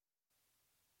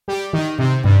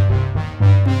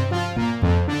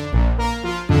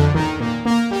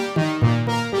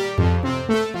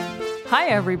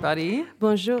everybody.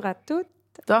 Bonjour à toutes.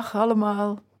 Dag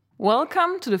allemaal.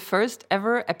 Welcome to the first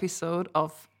ever episode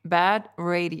of Bad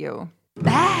Radio.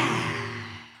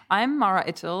 I'm Mara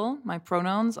Ittel. My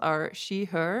pronouns are she,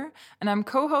 her, and I'm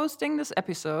co-hosting this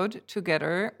episode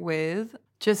together with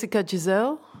Jessica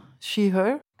Giselle, she,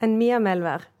 her. And Mia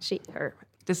Melvar, she, her.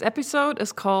 This episode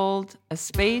is called A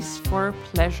Space for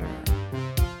Pleasure.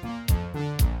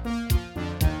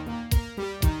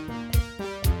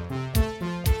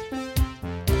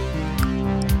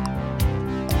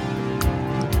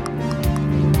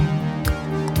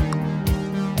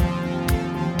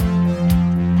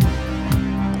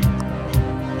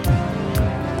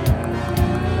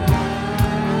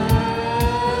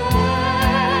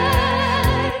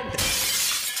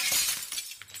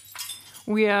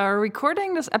 We are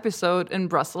recording this episode in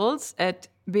Brussels at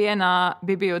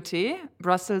B.R.A.V.E,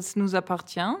 Brussels nous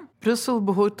appartient. Brussel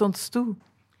behoort ons toe.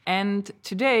 And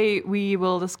today we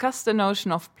will discuss the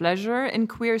notion of pleasure in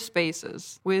queer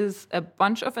spaces with a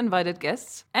bunch of invited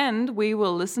guests, and we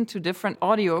will listen to different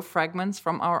audio fragments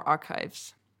from our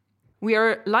archives. We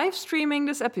are live streaming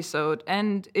this episode,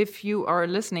 and if you are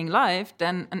listening live,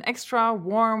 then an extra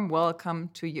warm welcome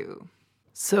to you.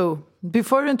 So,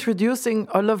 before introducing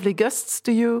our lovely guests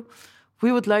to you,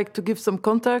 we would like to give some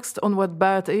context on what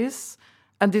B.R.A.V.E is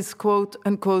and is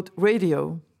quote-unquote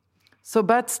radio. So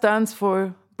B.R.A.V.E stands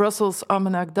for Brussels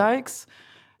Almanac Dykes.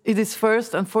 It is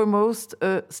first and foremost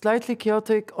a slightly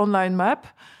chaotic online map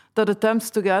that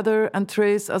attempts to gather and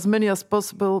trace as many as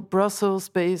possible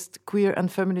Brussels-based queer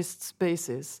and feminist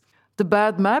spaces. The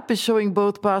B.R.A.V.E map is showing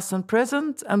both past and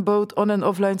present and both on and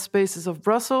offline spaces of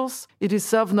Brussels. It is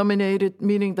self-nominated,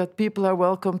 meaning that people are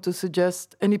welcome to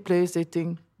suggest any place they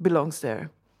think belongs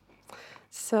there.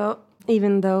 So,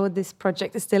 even though this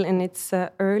project is still in its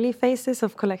early phases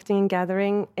of collecting and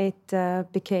gathering,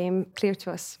 it became clear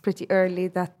to us pretty early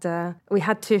that we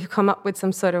had to come up with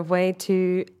some sort of way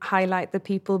to highlight the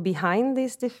people behind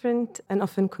these different and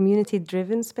often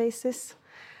community-driven spaces.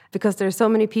 Because there are so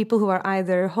many people who are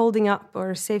either holding up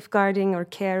or safeguarding or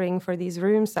caring for these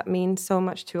rooms that mean so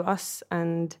much to us.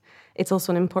 And it's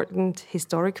also an important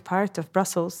historic part of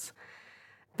Brussels.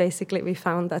 Basically, we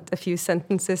found that a few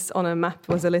sentences on a map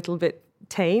was a little bit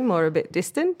tame or a bit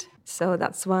distant. So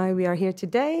that's why we are here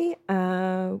today,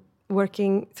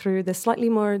 working through the slightly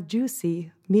more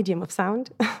juicy medium of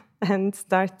sound and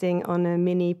starting on a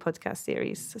mini podcast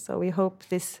series. So we hope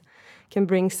this can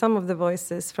bring some of the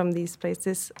voices from these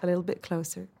places a little bit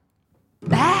closer.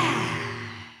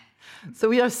 So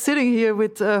we are sitting here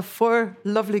with 4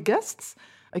 lovely guests.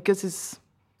 I guess it's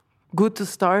good to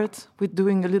start with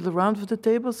doing a little round of the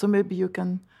table. So maybe you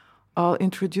can all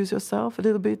introduce yourself a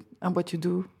little bit and what you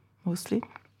do mostly.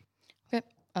 Okay.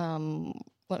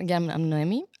 Well, again, I'm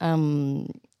Noemí. I'm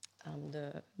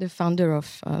the founder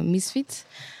of Missfitte,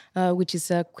 which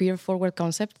is a queer forward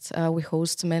concept. We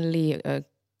host mainly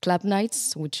club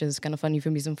nights, which is kind of an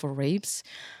euphemism for raves.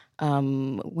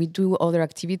 We do other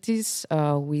activities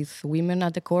with women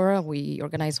at the core. We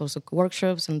organize also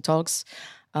workshops and talks.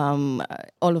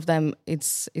 All of them,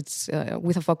 it's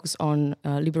with a focus on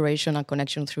liberation and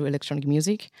connection through electronic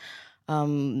music.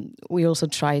 We also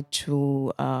try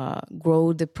to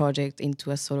grow the project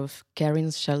into a sort of caring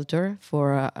shelter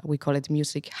for, we call it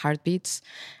music heartbeats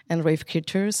and rave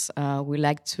creatures. We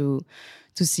like to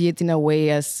see it in a way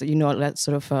as, you know, that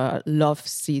sort of love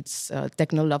seeds,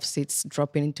 techno love seeds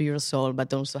dropping into your soul,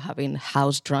 but also having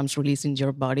house drums releasing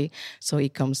your body. So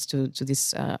it comes to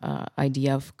this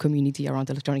idea of community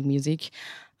around electronic music.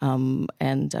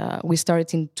 And we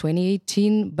started in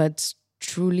 2018, but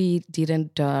truly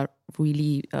didn't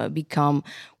really become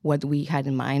what we had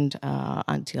in mind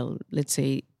until, let's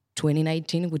say,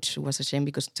 2019, which was a shame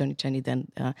because 2020 then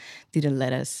didn't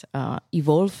let us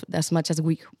evolve as much as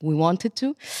we wanted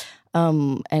to.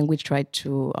 And we tried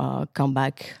to come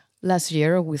back last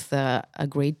year with a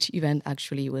great event.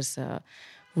 Actually, it was a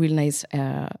really nice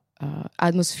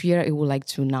atmosphere. I would like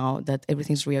to, now that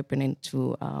everything's reopening,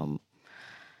 to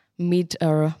meet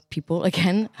our people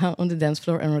again on the dance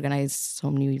floor and organize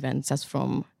some new events as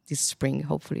from this spring,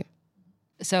 hopefully.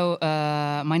 So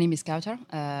my name is Kawtar.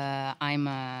 I'm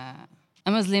a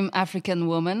Muslim African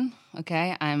woman.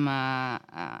 Okay, I'm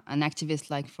an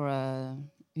activist like for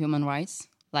human rights,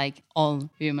 like all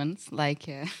humans, like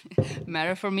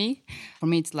matter for me. For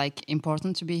me, it's like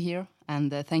important to be here,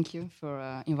 and thank you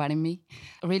for inviting me.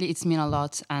 Really, it's mean a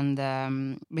lot,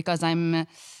 and because I'm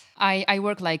I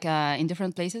work like in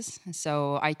different places,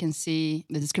 so I can see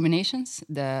the discriminations,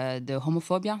 the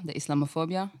homophobia, the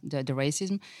Islamophobia, the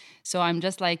racism. So I'm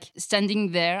just like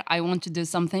standing there. I want to do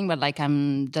something, but like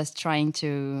I'm just trying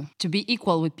to be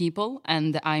equal with people,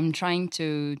 and I'm trying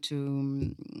to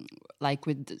like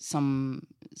with some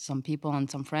people and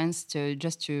some friends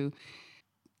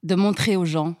de montrer aux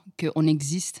gens qu'on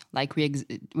existe, like we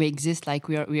exist, like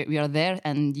we are there,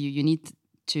 and you need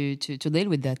to deal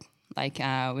with that. Like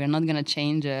we're not gonna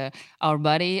change our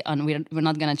body, and we're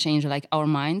not gonna change like our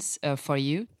minds for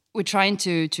you. We're trying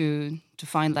to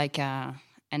find like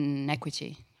an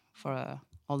equity for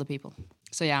all the people.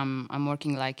 So yeah, I'm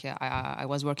working like I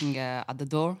was working at the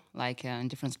door, like in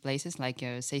different places, like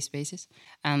safe spaces,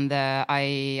 and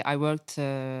I worked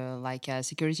like a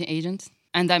security agent,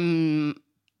 and I'm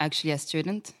actually a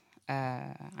student.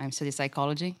 I'm studying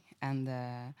psychology, and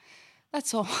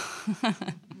that's all.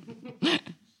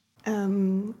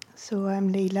 So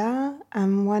I'm Leïla.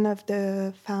 I'm one of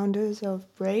the founders of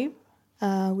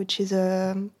B.R.A.V.E, which is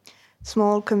a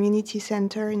small community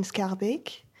center in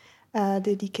Schaerbeek,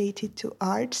 dedicated to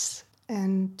arts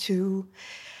and to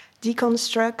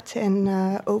deconstruct and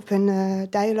open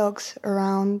dialogues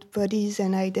around bodies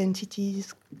and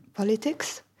identities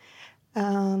politics.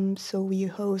 So we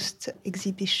host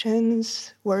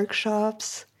exhibitions,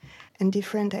 workshops, and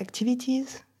different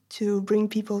activities to bring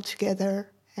people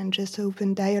together and just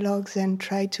open dialogues and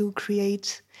try to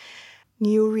create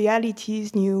new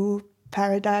realities, new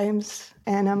paradigms.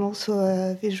 And I'm also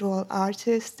a visual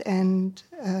artist and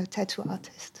a tattoo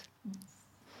artist.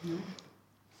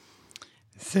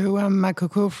 So I'm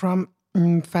Makoko from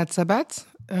Fatsabbats.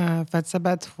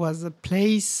 Fatsabbats was a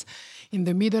place in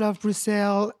the middle of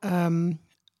Brussels,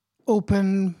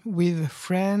 open with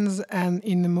friends, and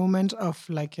in the moment of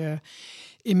like a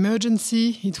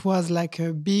emergency, it was like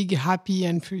a big, happy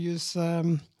and furious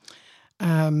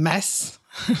mess,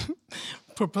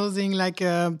 proposing like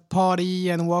a party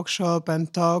and workshop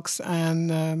and talks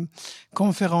and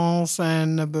conference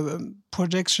and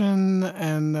projection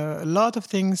and a lot of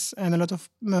things and a lot of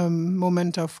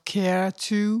moment of care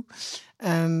too.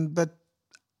 But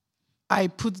I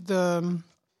put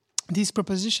this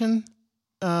proposition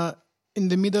in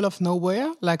the middle of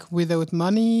nowhere, like without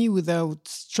money, without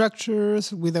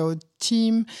structures, without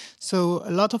team. So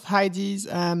a lot of ideas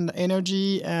and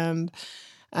energy, and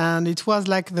it was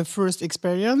like the first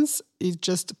experience. It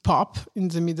just popped in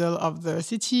the middle of the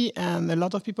city, and a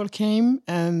lot of people came.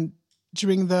 And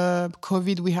during the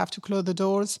COVID, we have to close the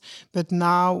doors, but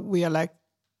now we are like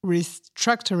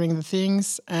restructuring the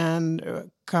things and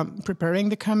preparing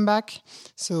the comeback.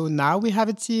 So now we have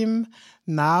a team,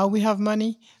 now we have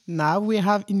money, now we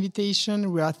have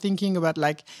invitation. We are thinking about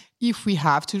like if we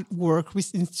have to work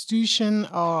with institution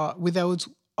or without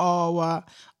our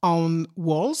own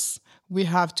walls, we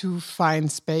have to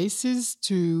find spaces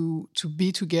to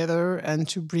be together and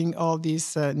to bring all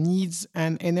these needs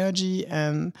and energy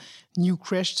and new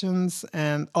questions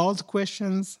and old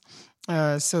questions.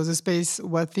 So the space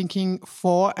was thinking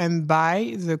for and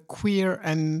by the queer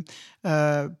and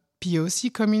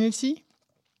POC community.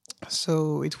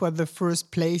 So it was the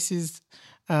first places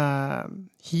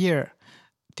here,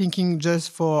 thinking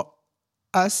just for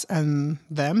us and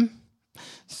them.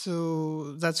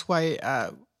 So that's why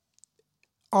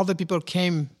all the people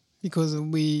came, because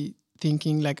we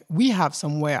thinking like we have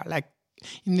somewhere like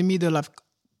in the middle of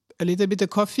a little bit of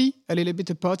coffee, a little bit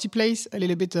of party place, a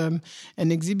little bit an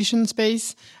exhibition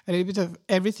space, a little bit of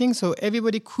everything. So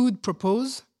everybody could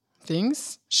propose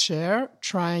things, share,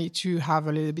 try to have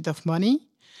a little bit of money,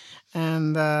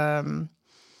 and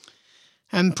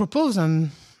propose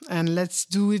and let's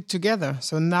do it together.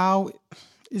 So now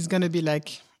it's gonna be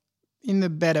like in a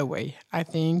better way, I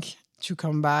think, to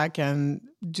come back and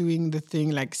doing the thing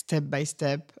like step by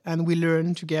step, and we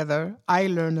learn together. I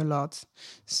learn a lot,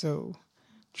 so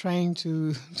trying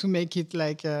to make it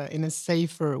like in a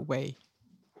safer way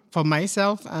for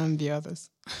myself and the others.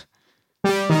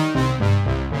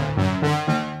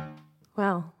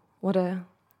 Wow, what a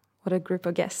group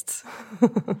of guests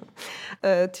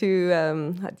to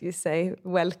how do you say,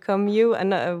 welcome you.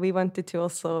 And we wanted to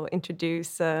also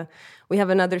introduce, we have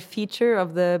another feature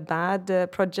of the B.R.A.V.E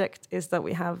project, is that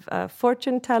we have a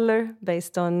fortune teller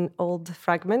based on old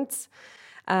fragments.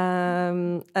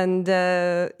 Yeah,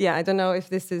 I don't know if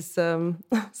this is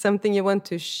something you want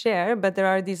to share, but there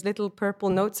are these little purple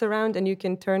notes around, and you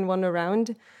can turn one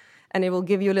around and it will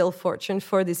give you a little fortune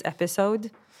for this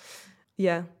episode.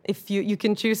 Yeah, if you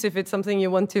can choose if it's something you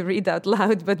want to read out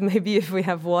loud, but maybe if we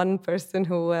have one person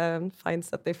who finds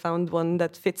that they found one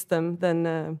that fits them,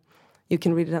 then you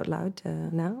can read it out loud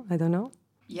now. I don't know.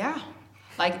 Yeah,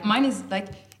 like mine is like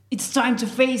it's time to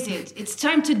face it. It's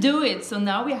time to do it. So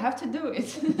now we have to do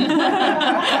it.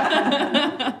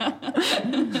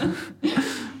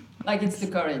 Like it's the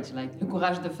courage, like le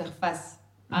courage de faire face.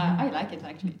 I like it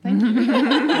actually. Thank you.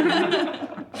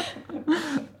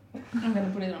 I'm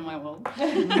gonna put it on my wall.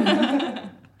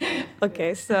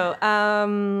 Okay, so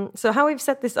how we've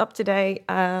set this up today,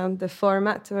 the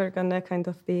format we're gonna kind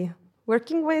of be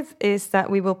working with is that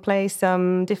we will play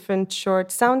some different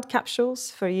short sound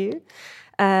capsules for you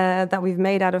that we've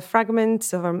made out of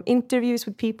fragments of interviews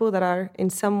with people that are in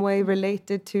some way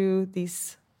related to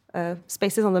these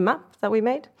spaces on the map that we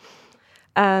made.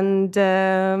 And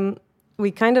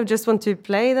we kind of just want to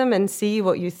play them and see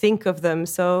what you think of them.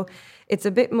 So it's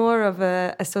a bit more of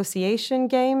an association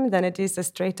game than it is a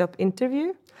straight-up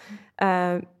interview,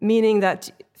 meaning that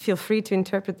feel free to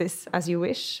interpret this as you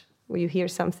wish. When you hear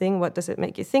something, what does it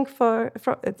make you think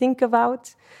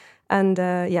about? And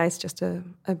it's just a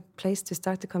place to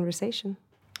start the conversation.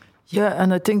 Yeah,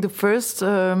 and I think the first,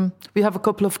 we have a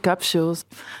couple of capsules.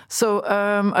 So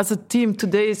as a team,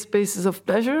 today's Spaces of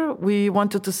Pleasure, we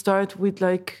wanted to start with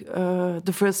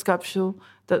the first capsule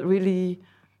that really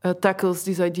tackles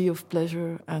this idea of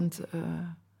pleasure and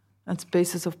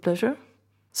spaces of pleasure.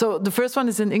 So the first one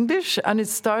is in English, and it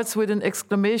starts with an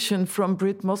exclamation from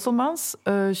Brit Mosselmans.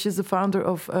 She's the founder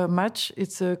of Match.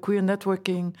 It's a queer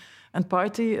networking and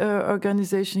party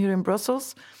organization here in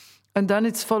Brussels. And then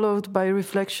it's followed by a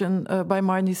reflection by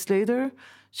Marnie Slater.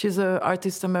 She's an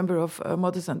artist and member of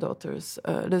Mothers and Daughters,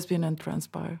 lesbian and trans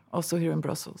bar, also here in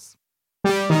Brussels.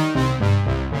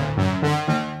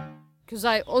 Because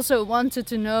I also wanted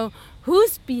to know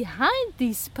who's behind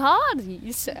these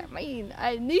parties. I mean,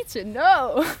 I need to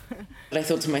know. I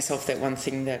thought to myself that one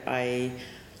thing that I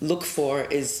look for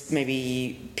is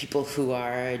maybe people who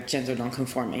are gender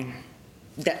non-conforming.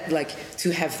 That,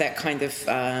 to have that kind of,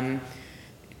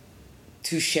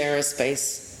 to share a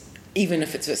space, even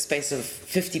if it's a space of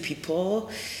 50 people,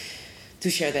 to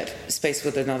share that space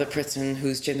with another person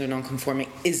who's gender non-conforming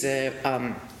gives a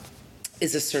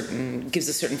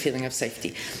certain feeling of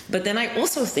safety. But then I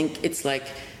also think it's like,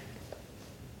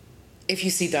 if you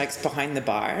see dykes behind the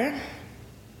bar,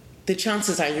 the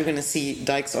chances are you're going to see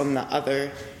dykes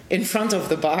in front of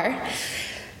the bar.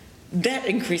 That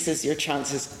increases your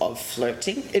chances of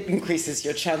flirting. It increases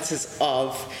your chances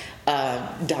of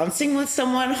dancing with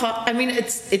someone hot. I mean,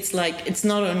 it's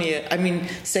not only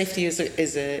safety is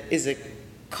a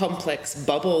complex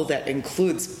bubble that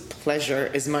includes pleasure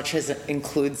as much as it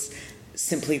includes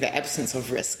simply the absence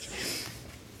of risk.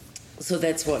 So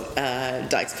that's what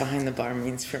dykes behind the bar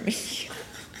means for me.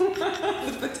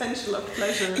 The potential of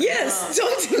pleasure. Yes,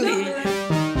 totally.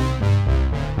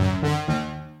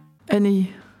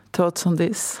 Any thoughts on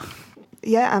this?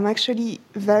 Yeah, I'm actually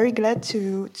very glad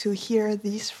to hear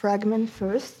this fragment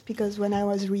first, because when I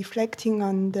was reflecting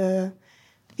on the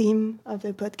theme of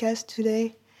the podcast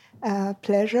today,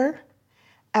 pleasure,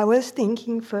 I was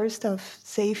thinking first of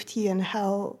safety and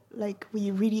how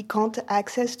we really can't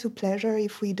access to pleasure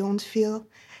if we don't feel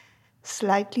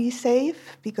slightly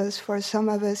safe, because for some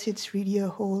of us it's really a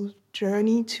whole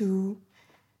journey to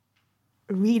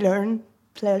relearn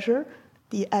pleasure,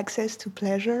 the access to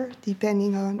pleasure,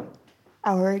 depending on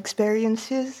our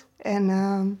experiences,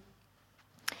 and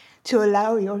to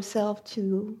allow yourself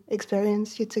to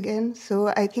experience it again. So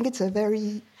I think it's a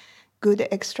very good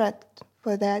extract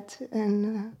for that.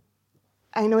 And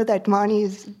I know that Marnie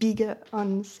is big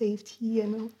on safety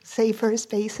and safer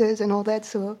spaces and all that,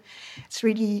 so it's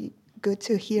really good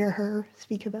to hear her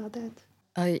speak about that.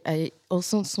 I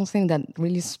also, something that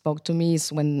really spoke to me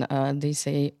is when they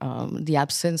say the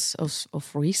absence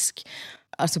of risk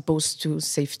as opposed to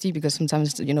safety, because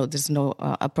sometimes, there's no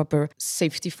a proper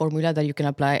safety formula that you can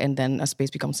apply and then a space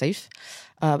becomes safe.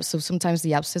 So sometimes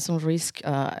the absence of risk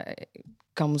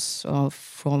comes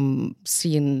from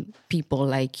seeing people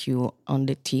like you on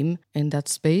the team in that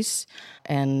space,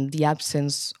 and the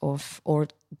absence of, or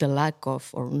the lack of,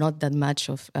 or not that much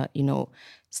of,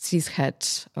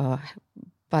 cishet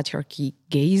patriarchy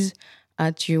gaze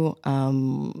at you,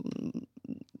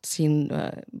 seen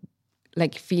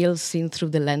through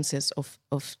the lenses of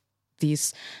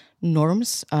these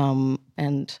norms,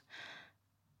 and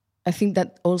I think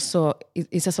that also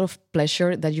is a sort of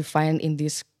pleasure that you find in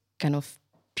this kind of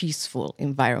peaceful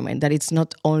environment, that it's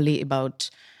not only about,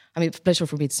 pleasure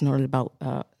for me, it's not about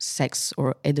sex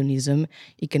or hedonism.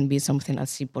 It can be something as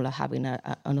simple as having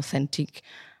an authentic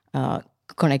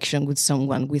connection with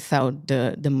someone without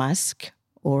the mask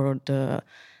or the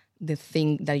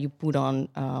thing that you put on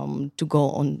to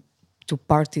go on to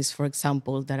parties, for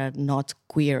example, that are not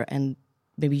queer and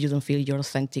maybe you don't feel your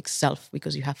authentic self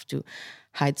because you have to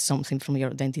hide something from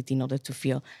your identity in order to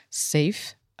feel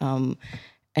safe.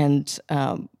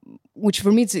 Which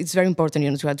for me, it's very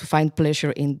important, to have to find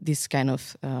pleasure in this kind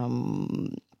of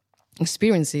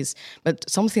experiences. But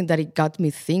something that it got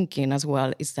me thinking as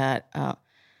well is that,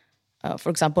 for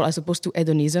example, as opposed to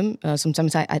hedonism,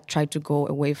 sometimes I try to go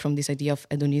away from this idea of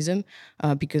hedonism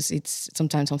because it's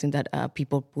sometimes something that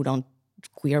people put on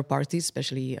queer parties,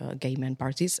 especially gay men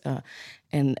parties.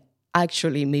 And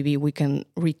actually, maybe we can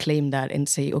reclaim that and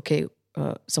say, okay,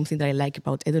 something that I like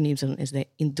about hedonism is the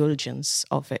indulgence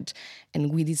of it.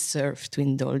 And we deserve to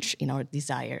indulge in our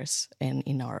desires and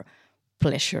in our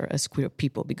pleasure as queer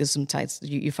people, because sometimes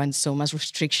you find so much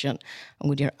restriction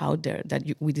when you're out there that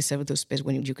we deserve those space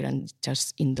when you can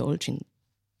just indulge in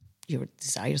your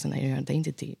desires and your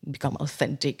identity, become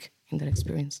authentic in that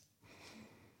experience.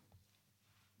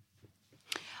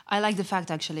 I like the fact,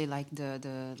 actually, like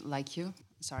the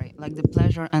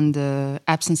pleasure and the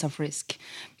absence of risk,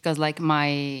 because like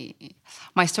my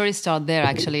story started there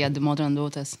actually at the Modern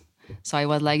Daughters. So I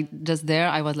was like just there.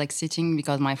 I was like sitting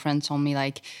because my friend told me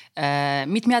like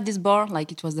meet me at this bar.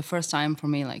 Like it was the first time for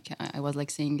me. Like I was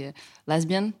like seeing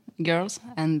lesbian girls,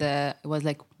 and it was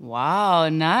like wow,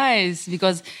 nice.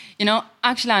 Because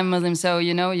actually I'm Muslim, so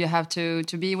you have to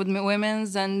be with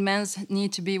women's, and men's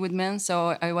need to be with men.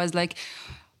 So I was like,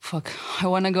 fuck, I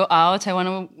want to go out.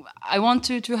 I want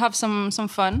to have some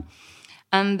fun,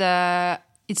 and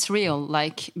it's real.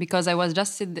 Like because I was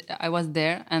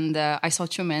there, and I saw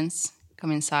two men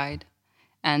come inside,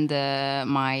 and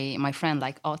my friend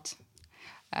like Ott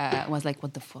was like,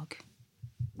 what the fuck?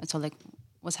 So like,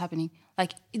 what's happening?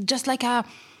 Like it's just like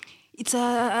it's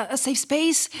a safe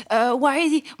space.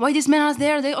 Why these men are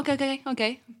there?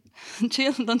 Okay,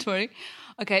 chill, don't worry.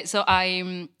 Okay, so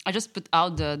I just put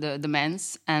out the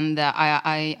men's, and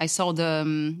I saw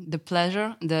the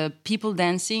pleasure, the people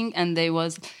dancing, and they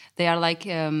are like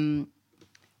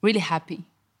really happy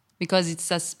because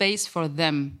it's a space for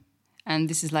them, and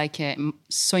this is like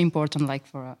so important, like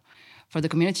for the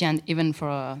community and even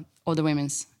for all the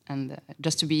women's, and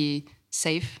just to be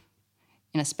safe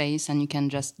in a space, and you can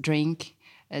just drink,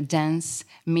 dance,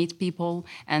 meet people,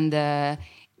 and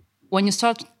when you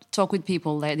start talk with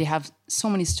people, like, they have so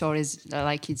many stories,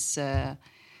 like it's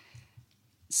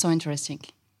so interesting.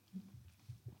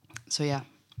 So yeah.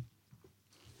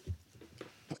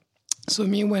 So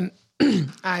me, when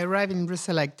I arrived in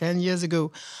Brussels like 10 years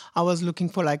ago, I was looking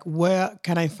for like, where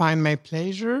can I find my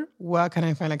pleasure? Where can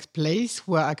I find like place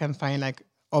where I can find like,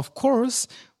 of course,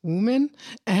 women.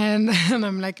 And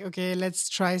I'm like, okay, let's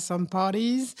try some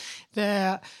parties.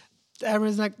 There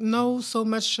was like no so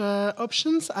much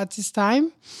options at this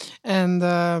time,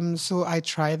 and so I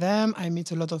try them. I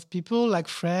meet a lot of people, like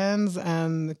friends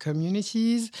and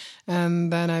communities,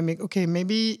 and then I make, okay,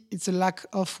 maybe it's a lack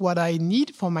of what I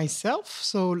need for myself.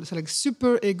 So like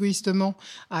super egoistement,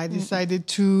 I decided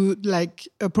to like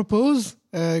propose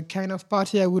a kind of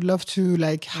party I would love to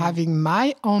like having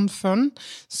my own fun.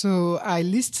 So I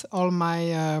list all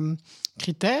my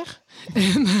critères.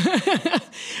 And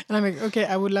I'm like, okay,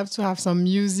 I would love to have some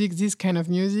music, this kind of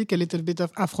music, a little bit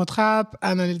of Afro trap,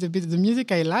 and a little bit of the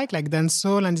music I like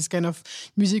dancehall, and this kind of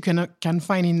music you can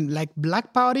find in like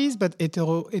black parties, but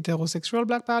heterosexual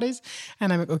black parties.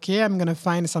 And I'm like, okay, I'm gonna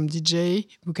find some DJ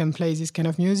who can play this kind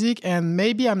of music, and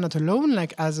maybe I'm not alone,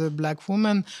 like as a black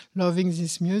woman loving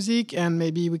this music, and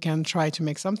maybe we can try to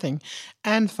make something.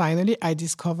 And finally, I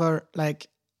discover like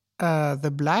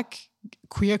the black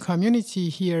queer community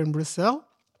here in Brussels.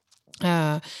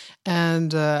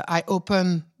 And I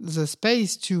open the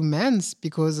space to men's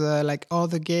because like all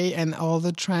the gay and all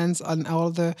the trans and all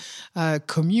the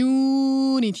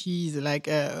communities like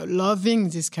loving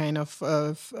this kind of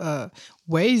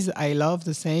ways. I love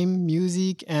the same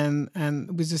music and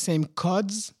with the same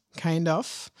codes kind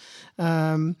of.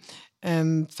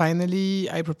 And finally,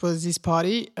 I propose this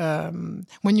party.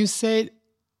 When you say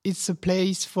it's a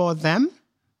place for them,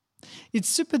 it's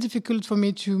super difficult for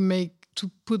me to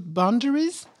put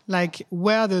boundaries, like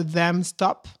where the them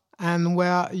stop and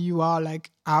where you are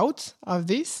like out of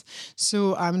this.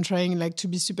 So I'm trying like to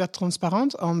be super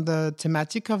transparent on the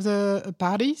thematic of the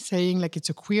party, saying like it's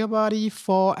a queer party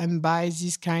for and by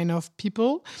this kind of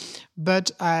people. But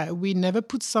we never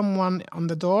put someone on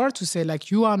the door to say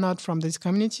like, you are not from this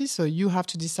community, so you have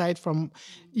to decide from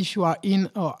if you are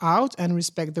in or out and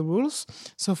respect the rules.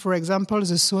 So for example,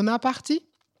 the sauna party,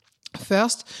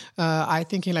 first, I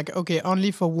thinking like, okay,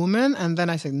 only for women. And then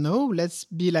I said, no, let's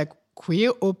be like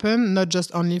queer, open, not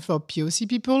just only for POC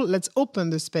people. Let's open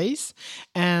the space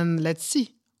and let's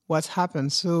see what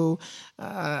happened. So,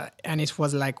 and it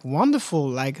was like wonderful,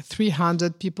 like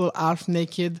 300 people half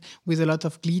naked with a lot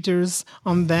of glitters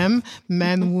on them,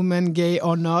 men, women, gay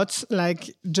or not,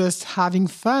 like just having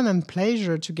fun and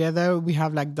pleasure together. We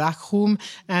have like dark room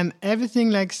and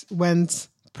everything like went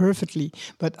perfectly.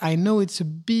 But I know it's a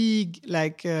big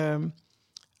like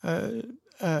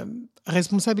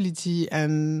responsibility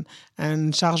and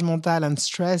charge mental and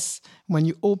stress when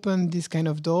you open this kind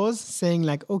of doors, saying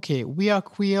like, okay, we are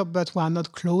queer, but we are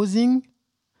not closing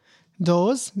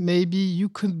doors. Maybe you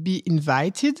could be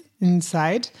invited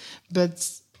inside,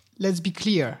 but let's be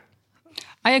clear.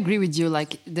 I agree with you.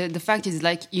 Like the fact is,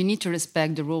 like you need to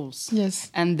respect the rules.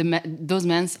 Yes. And those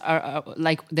men are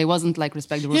like they wasn't like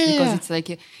respect the rules because it's like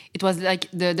it was like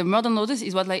the modern notice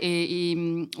is what like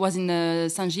was in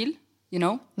Saint-Gilles, you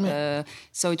know. Yeah.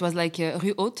 So it was like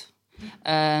Rue Haute,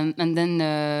 and then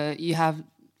you have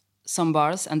some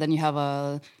bars, and then you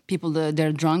have people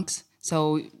they're drunks.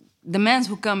 So the men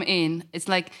who come in, it's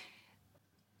like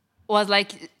was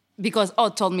like. Because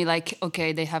told me like,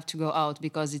 okay, they have to go out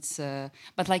because it's,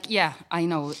 but like, yeah, I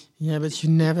know. Yeah, but you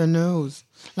never know.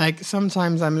 Like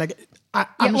sometimes I'm like,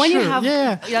 I'm when sure. you have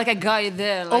like a guy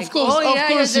there, like, of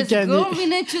course you can. Go, we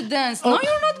need to dance. No,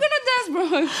 you're not gonna dance,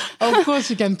 bro. Of course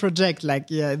you can project like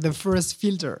the first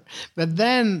filter, but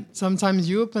then sometimes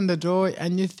you open the door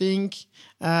and you think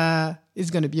it's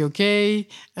gonna be okay,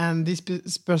 and this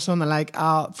person like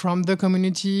are from the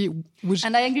community, which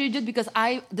and I agree with you because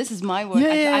this is my work.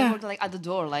 I work like at the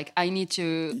door, like I need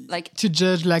to like to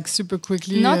judge like super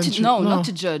quickly. Not to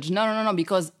judge. No,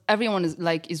 because everyone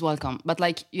is welcome, but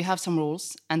like you have some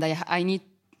rules, and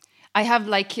I have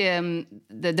like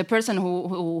the person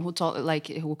who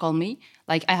called me,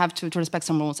 like I have to respect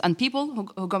some rules, and people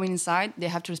who come inside, they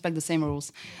have to respect the same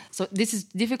rules. So this is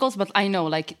difficult, but I know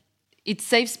like it's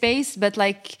safe space, but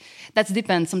like that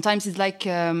depends. Sometimes it's like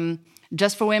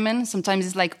just for women. Sometimes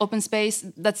it's like open space.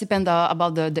 That depends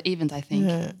about the event, I think.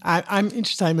 Yeah, I'm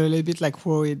each time a little bit like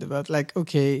worried about like,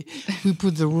 okay, we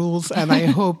put the rules, and I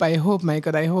hope, my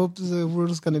God, I hope the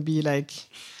rules gonna be like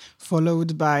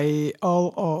followed by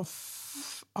all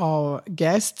of our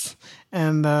guests.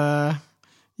 And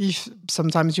if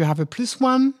sometimes you have a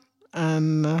 +1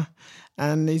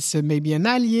 and it's maybe an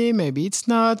allié, maybe it's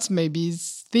not, maybe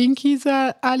it's think he's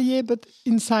an allié, but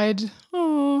inside,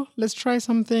 let's try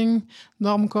something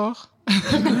normcore.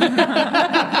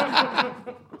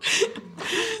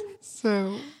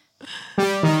 So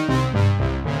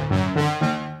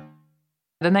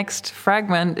the next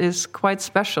fragment is quite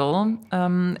special.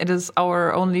 It is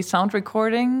our only sound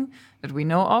recording that we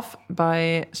know of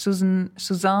by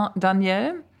Suzanne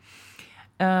Daniel.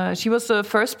 She was the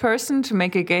first person to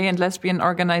make a gay and lesbian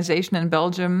organization in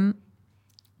Belgium,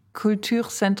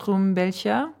 Cultuurcentrum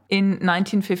Belgia, in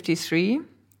 1953.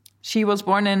 She was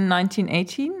born in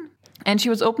 1918, and she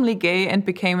was openly gay and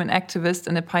became an activist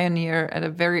and a pioneer at a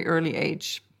very early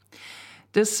age.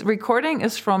 This recording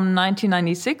is from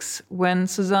 1996, when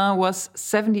Suzanne was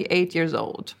 78 years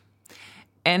old.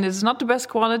 And it's not the best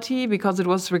quality because it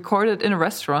was recorded in a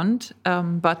restaurant,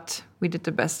 but we did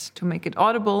the best to make it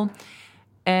audible.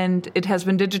 And it has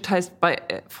been digitized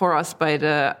for us by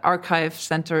the Archive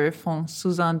Center von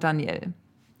Suzanne Daniel.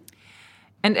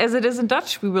 And as it is in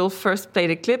Dutch, we will first play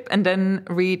the clip and then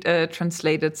read a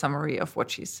translated summary of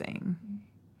what she's saying.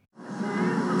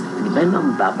 Ik ben aan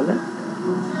het babbelen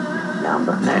met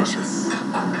andere meisjes.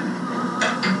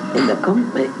 En dat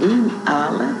komt mij één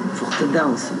halen voor te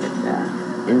dansen met haar.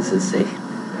 En ze zegt,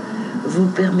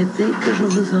 vous permettez que je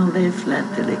vous enlève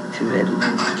l'intellectuel.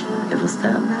 Je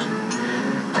verstaat dat?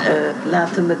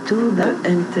 Laten me toe dat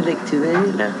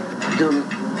intellectuelen doen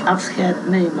afscheid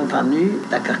nemen van u,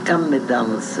 dat ik er kan mee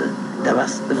dansen. Dat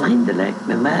was vriendelijk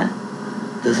met mij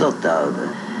de zot houden.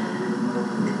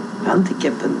 Want ik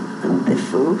heb een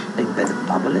défaut, ik ben een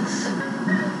babbelers.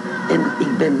 En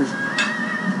ik ben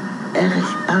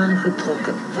erg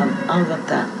aangetrokken van al wat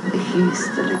dat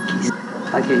geestelijk is.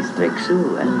 Maar geestelijk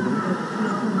zo, hè.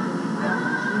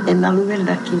 En alhoewel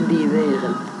dat ik in die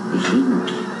wereld ging,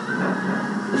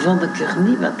 vond ik er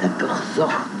niet wat heb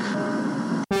gezocht.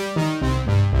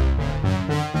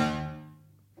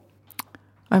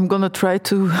 I'm gonna try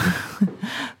to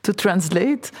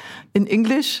translate in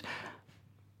English.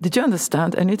 Did you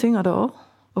understand anything at all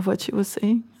of what she was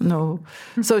saying? No.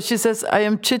 So she says, I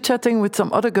am chit-chatting with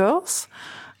some other girls,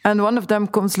 and one of them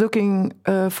comes looking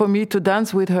for me to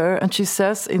dance with her, and she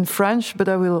says in French, but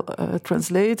I will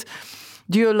translate,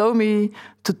 do you allow me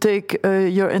to take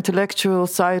your intellectual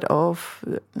side off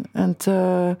and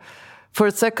for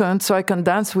a second so I can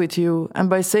dance with you? And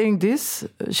by saying this,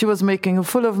 she was making a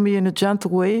fool of me in a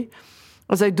gentle way.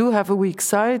 As I do have a weak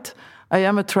side, I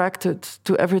am attracted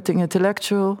to everything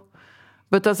intellectual.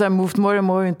 But as I moved more and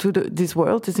more into this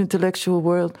world, this intellectual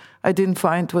world, I didn't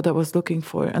find what I was looking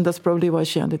for. And that's probably why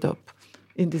she ended up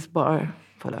in this bar,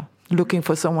 voilà, looking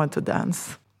for someone to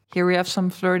dance. Here we have some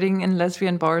flirting in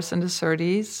lesbian bars in the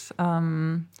 30s.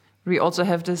 We also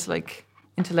have this like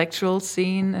intellectual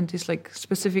scene and these like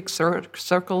specific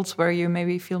circles where you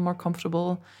maybe feel more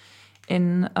comfortable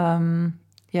in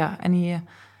any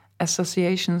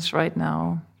associations right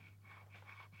now.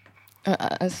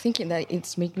 I'm thinking that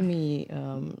it's making me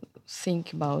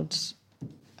think about,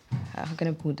 how can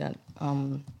I put that?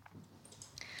 I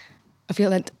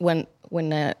feel that when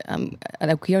I'm at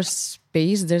a queer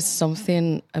space, there's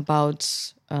something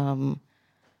about an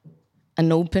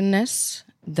openness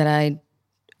that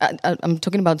I'm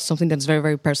talking about something that's very,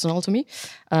 very personal to me,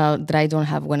 that I don't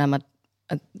have when I'm at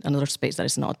another space that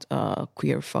is not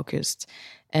queer focused.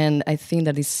 And I think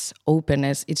that this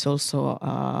openness, it's also,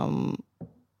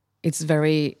 it's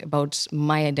very about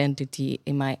my identity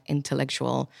in my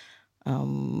intellectual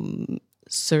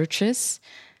searches.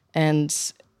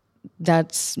 And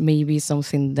that's maybe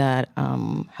something that,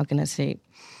 how can I say,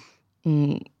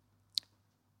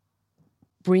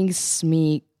 brings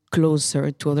me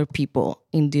closer to other people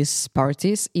in these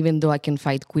parties, even though I can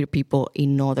find queer people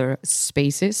in other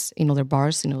spaces, in other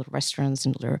bars, in other restaurants,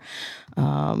 in other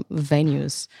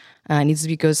venues. And it's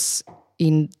because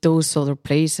in those other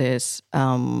places,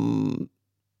 I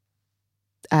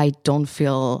don't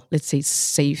feel, let's say,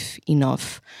 safe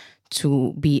enough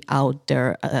to be out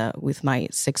there with my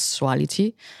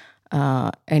sexuality.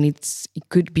 And it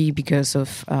could be because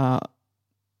of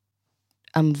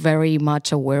I'm very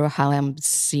much aware of how I'm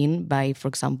seen by, for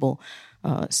example,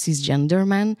 cisgender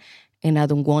men, and I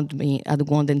don't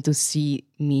want them to see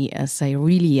me as I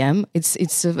really am.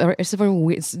 It's a very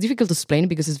weird. It's difficult to explain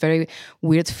because it's a very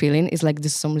weird feeling. It's like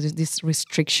this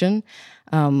restriction,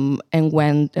 and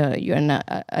when you're in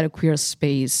a queer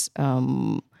space,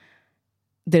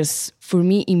 there's for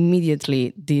me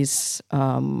immediately this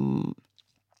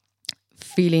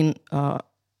feeling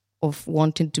of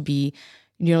wanting to be,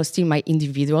 still my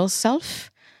individual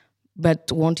self,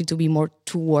 but wanting to be more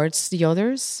towards the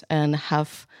others and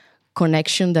have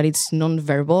connection that it's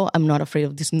non-verbal. I'm not afraid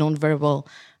of this non-verbal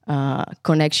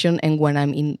connection. And when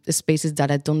I'm in spaces that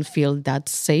I don't feel that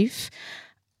safe,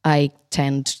 I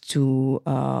tend to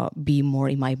be more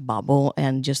in my bubble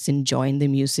and just enjoying the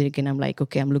music. And I'm like,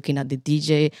 okay, I'm looking at the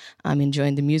DJ, I'm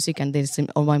enjoying the music, and this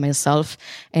all by myself.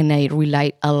 And I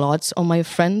rely a lot on my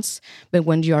friends. But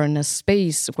when you are in a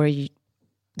space where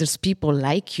there's people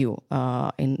like you,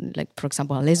 in, like, for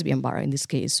example, a lesbian bar in this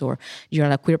case, or you're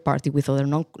at a queer party with other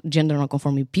gender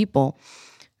non-conforming people,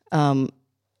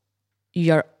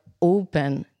 you're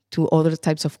open to other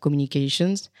types of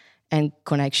communications and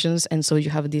connections. And so you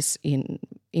have this, in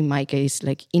my case,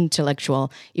 like intellectual,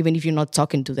 even if you're not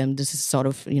talking to them, this is sort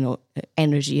of,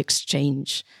 energy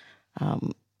exchange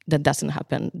that doesn't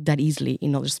happen that easily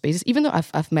in other spaces, even though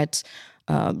I've met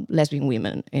lesbian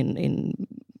women in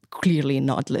clearly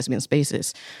not lesbian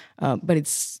spaces, but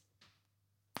it's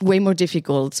way more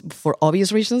difficult for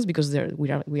obvious reasons because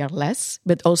we are less,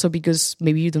 but also because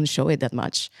maybe you don't show it that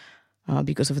much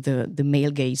because of the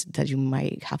male gaze that you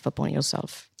might have upon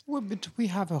yourself. Well, but we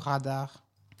have a radar.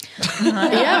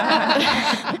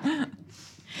 Yeah.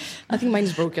 I think mine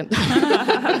is broken.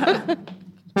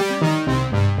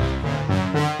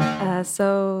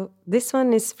 So this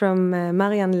one is from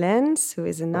Marianne Lenz, who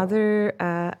is another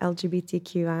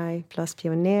LGBTQI plus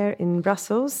pioneer in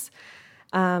Brussels.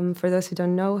 For those who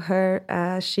don't know her,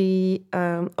 she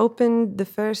opened the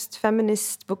first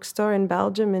feminist bookstore in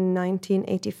Belgium in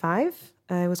 1985.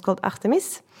 It was called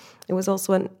Artemis. It was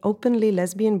also an openly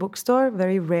lesbian bookstore,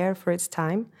 very rare for its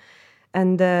time.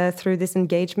 And through this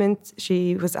engagement,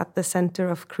 she was at the center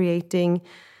of creating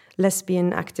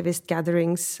lesbian activist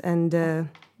gatherings and the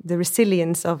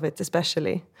resilience of it,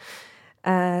 especially.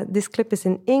 This clip is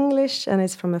in English, and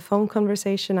it's from a phone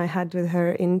conversation I had with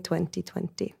her in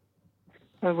 2020.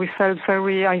 We felt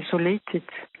very isolated.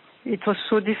 It was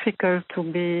so difficult to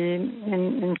be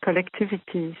in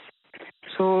collectivities.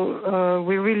 So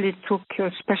we really took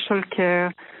special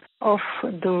care of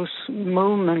those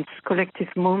moments, collective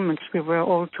moments. We were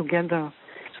all together.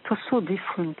 It was so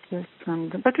different, yes.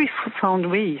 But we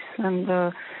found ways and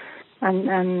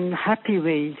happy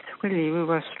ways. Really, we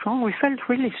were strong. We felt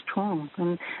really strong.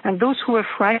 And those who were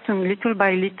frightened, little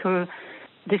by little,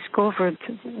 discovered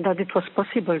that it was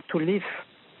possible to live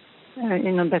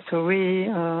in a better way.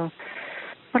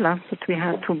 But we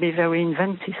had to be very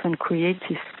inventive and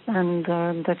creative, and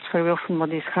that's very often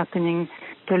what is happening.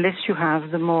 The less you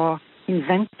have, the more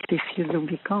inventive you will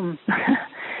become.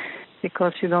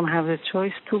 because you don't have the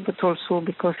choice to, but also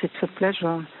because it's a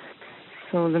pleasure.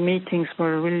 So the meetings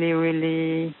were really,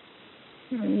 really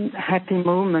happy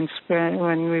moments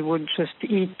when we would just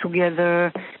eat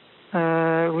together,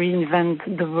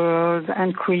 reinvent the world,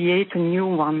 and create a new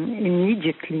one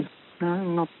immediately.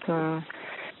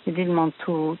 We didn't want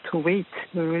to wait.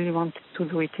 We really wanted to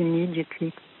do it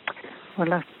immediately.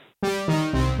 Voilà.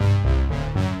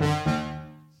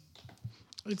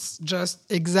 It's just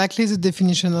exactly the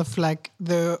definition of like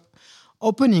the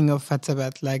opening of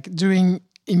Fatsabbats, like doing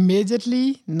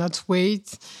immediately, not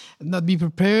wait, not be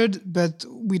prepared, but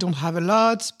we don't have a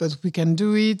lot, but we can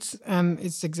do it. And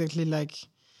it's exactly like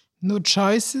no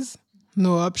choices,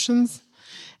 no options.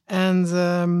 And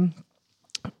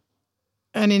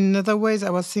in other ways, I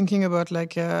was thinking about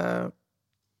like,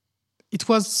 it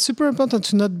was super important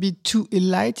to not be too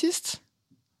elitist.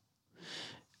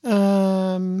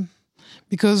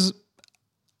 Because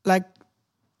like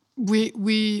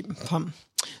the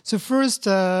first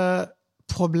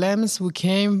problems we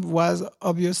came was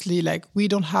obviously like we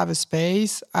don't have a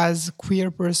space as queer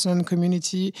person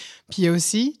community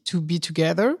POC to be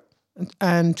together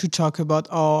and to talk about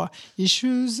our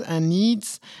issues and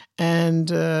needs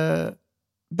and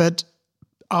but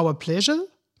our pleasure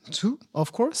too,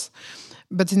 of course.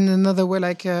 But in another way,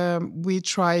 like we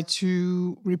try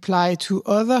to reply to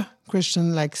other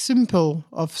questions, like simple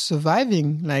of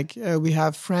surviving. Like we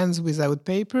have friends without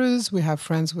papers, we have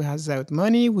friends without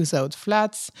money, without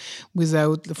flats,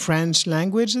 without the French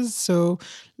languages. So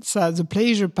the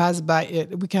pleasure passed by.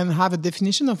 We can have a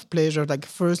definition of pleasure. Like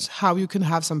first, how you can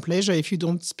have some pleasure if you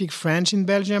don't speak French in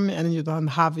Belgium and you don't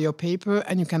have your paper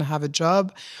and you can have a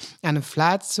job and a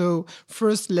flat. So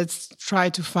first, let's try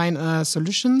to find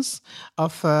solutions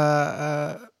of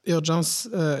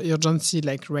urgency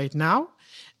like right now.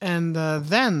 And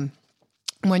then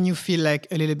when you feel like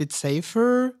a little bit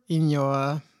safer in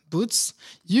your boots,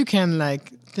 you can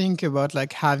like think about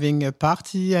like having a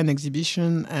party, an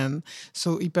exhibition. And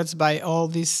so it puts by all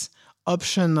this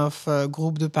option of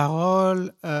groupe de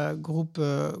parole, groupe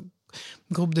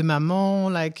de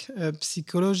maman, like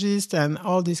psychologist and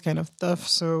all this kind of stuff.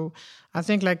 So I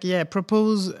think like,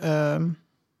 propose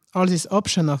all this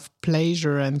option of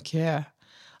pleasure and care.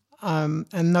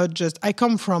 And not just, I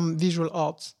come from visual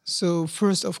arts. So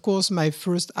first, of course, my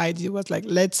first idea was like,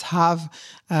 let's have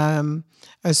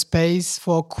a space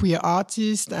for queer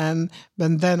artists. But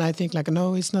then I think like,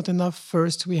 no, it's not enough.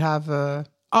 First, we have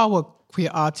our queer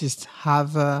artists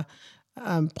have a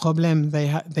problem.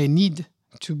 They need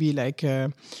to be like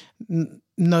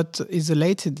not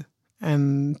isolated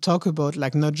and talk about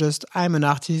like not just I'm an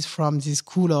artist from this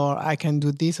school or I can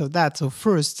do this or that. So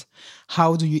first,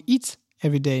 how do you eat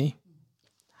every day?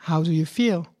 How do you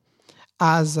feel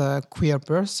as a queer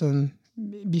person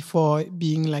before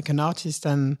being like an artist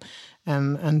and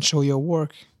show your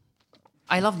work?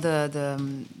 I love the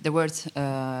words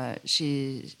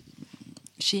she,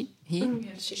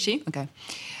 okay.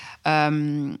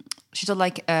 She thought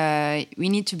like we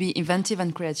need to be inventive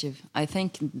and creative. I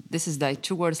think this is like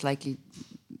two words like qui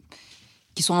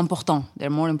sont importants. They're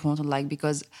more important like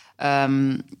because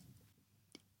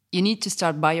you need to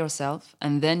start by yourself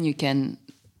and then you can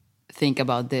think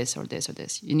about this or this or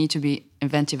this. You need to be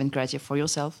inventive and creative for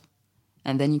yourself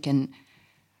and then you can...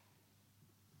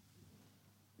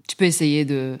 Tu peux essayer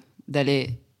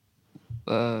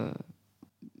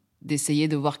d'essayer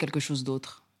de voir quelque chose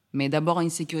d'autre. Mais d'abord une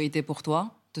sécurité pour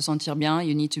toi, te sentir bien.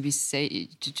 You need to be safe,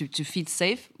 to feel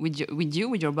safe with you,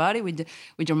 with your body, with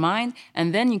your mind.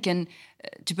 And then you can...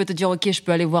 Tu peux te dire, OK, je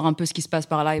peux aller voir un peu ce qui se passe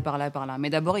par là et par là et par là. Mais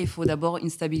d'abord, il faut une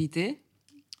stabilité.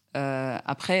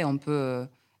 Après, on peut...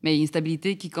 Mais une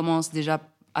stabilité qui commence déjà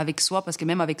avec soi, parce que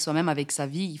même avec soi-même, avec sa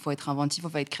vie, il faut être inventif, il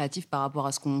faut être créatif par rapport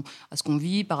à ce qu'on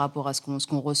vit, par rapport à ce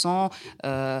qu'on ressent,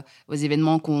 aux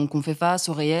événements qu'on fait face,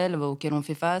 aux réels auxquels on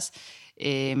fait face.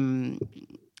 Et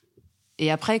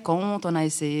après, quand on a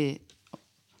essayé,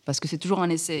 parce que c'est toujours un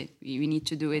essai, we need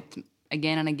to do it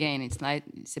again and again.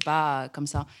 C'est pas comme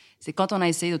ça. C'est quand on a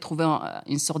essayé de trouver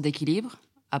une sorte d'équilibre,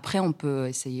 après on peut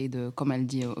essayer de, comme elle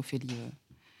dit Ophélie,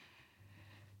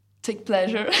 take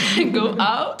pleasure and go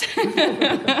out.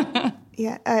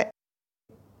 Yeah,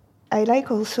 I like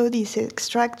also this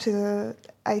extract.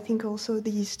 I think also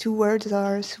these two words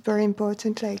are super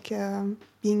important, like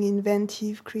being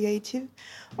inventive, creative.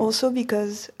 Also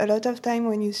because a lot of time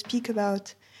when you speak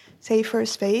about safer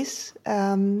space,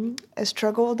 a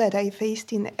struggle that I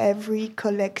faced in every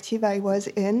collective I was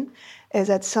in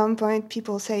is at some point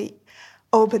people say,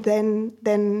 oh, but then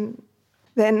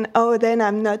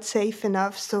I'm not safe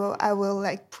enough, so I will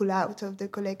like pull out of the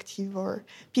collective. Or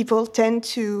people tend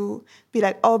to be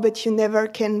like, oh, but you never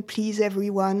can please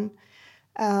everyone.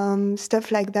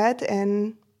 stuff like that.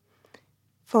 And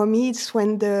for me, it's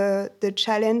when the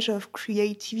challenge of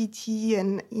creativity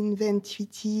and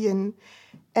inventivity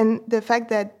and the fact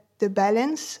that the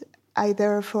balance,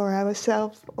 either for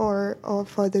ourselves or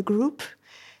for the group,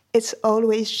 it's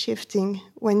always shifting.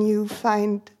 When you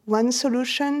find one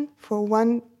solution for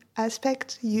one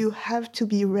aspect, you have to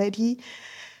be ready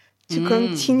to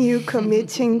continue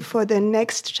committing for the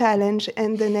next challenge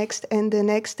and the next and the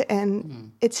next,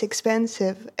 and it's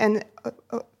expensive. And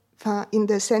in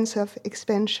the sense of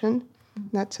expansion,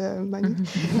 not money.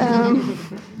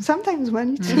 Sometimes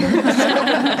money too,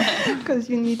 because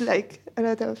you need like a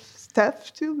lot of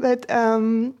stuff too. But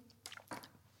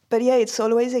yeah, it's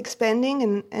always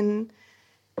expanding, and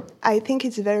I think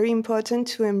it's very important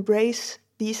to embrace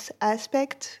this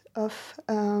aspect of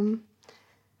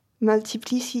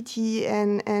multiplicity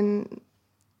and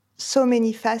so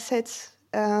many facets.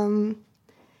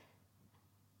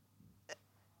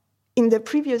 In the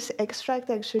previous extract,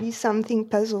 actually, something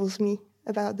puzzles me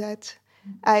about that.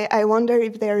 I wonder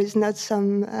if there is not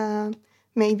some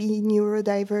maybe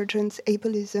neurodivergent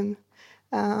ableism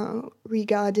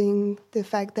regarding the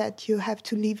fact that you have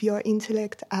to leave your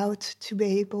intellect out to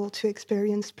be able to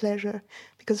experience pleasure.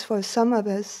 Because for some of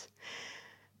us,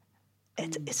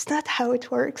 it's not how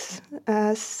it works.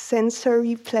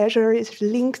 Sensory pleasure is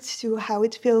linked to how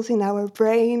it feels in our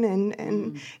brain,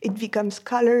 and it becomes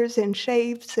colors and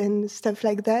shapes and stuff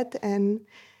like that. And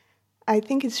I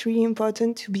think it's really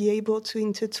important to be able to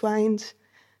intertwine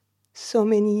so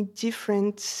many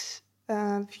different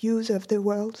views of the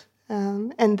world.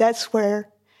 And that's where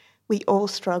we all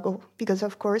struggle, because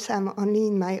of course I'm only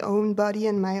in my own body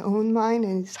and my own mind,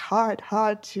 and it's hard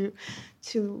to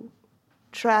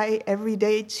try every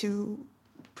day to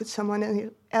put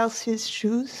someone else's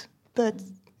shoes. But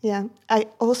yeah, I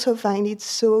also find it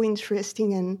so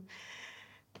interesting, and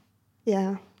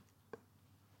yeah,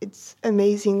 it's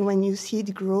amazing when you see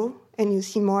it grow and you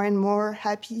see more and more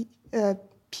happy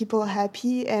people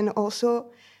happy. And also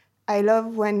I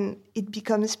love when it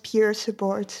becomes peer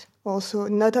support. Also,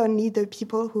 not only the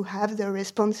people who have the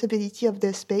responsibility of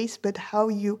the space, but how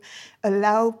you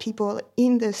allow people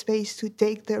in the space to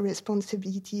take the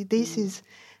responsibility. This is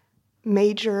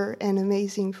major and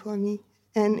amazing for me.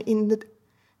 And in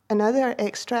another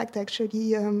extract,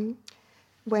 actually,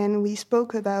 when we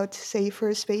spoke about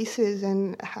safer spaces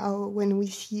and how when we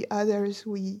see others,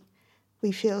 we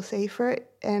feel safer.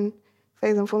 And for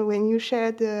example, when you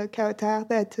shared, Kawtar,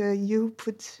 that you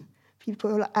put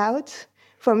people out,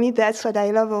 for me, that's what I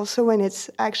love also, when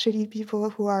it's actually people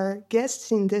who are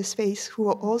guests in the space who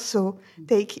also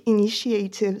take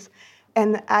initiatives.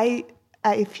 And I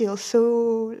feel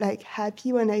so like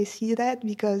happy when I see that,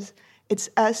 because it's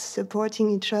us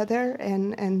supporting each other,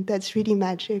 and that's really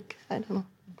magic. I don't know.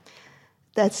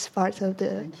 That's part of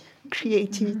the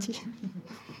creativity.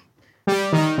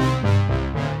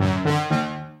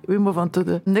 We move on to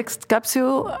the next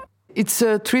capsule. It's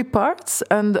 3 parts,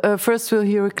 and first we'll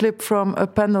hear a clip from a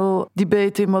panel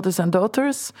debating mothers and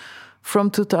daughters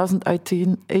from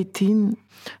 2018.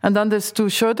 And then there's 2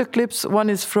 shorter clips. One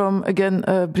is from, again,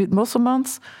 Brit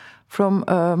Mosselmans from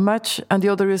Match, and the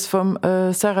other is from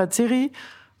Sarah Ziri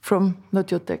from Not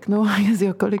Your Techno, I guess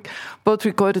your colleague, both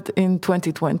recorded in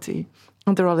 2020,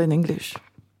 and they're all in English.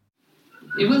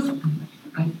 It was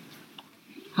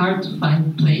hard to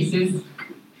find places.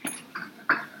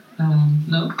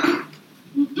 No?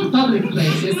 Public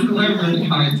places were very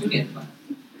hard to get by.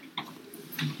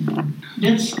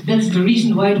 That's the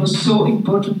reason why it was so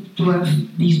important to have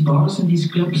these bars and these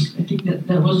clubs. I think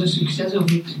that was the success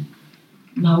of it.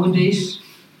 Nowadays,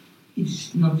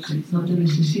 it's not a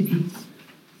necessity.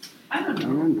 I don't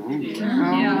know.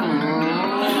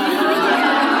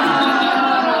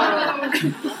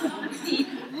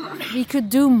 We could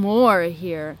do more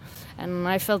here. And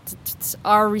I felt it's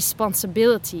our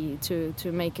responsibility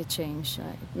to make a change.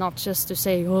 Not just to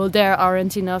say, oh, there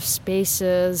aren't enough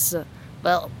spaces.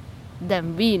 Well,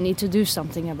 then we need to do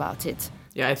something about it.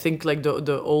 Yeah, I think like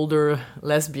the older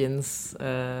lesbians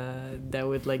that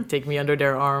would like take me under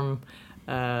their arm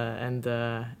and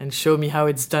show me how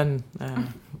it's done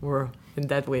were in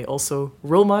that way also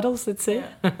role models, let's say.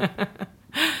 Yeah.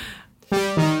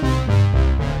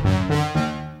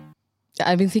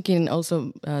 I've been thinking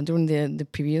also during the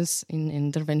previous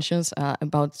interventions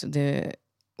about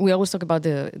we always talk about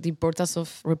the importance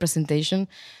of representation,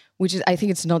 which is, I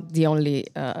think it's not the only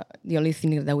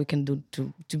thing that we can do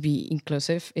to be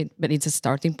inclusive, but it's a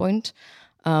starting point.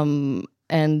 And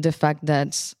the fact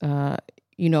that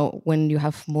when you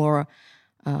have more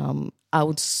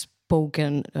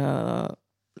outspoken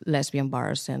lesbian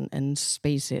bars and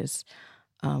spaces,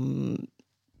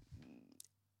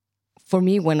 for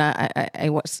me, when I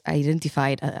was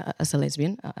identified as a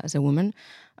lesbian, as a woman,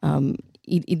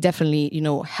 it definitely,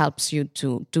 helps you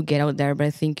to get out there. But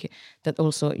I think that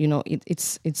also,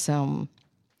 it's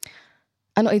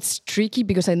I know it's tricky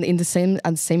because at the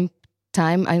same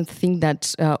time, I think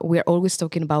that we're always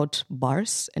talking about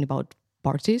bars and about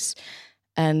parties,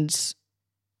 and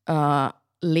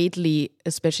lately,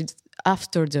 especially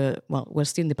after we're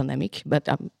still in the pandemic, but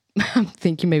I'm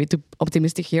thinking maybe too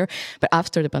optimistic here. But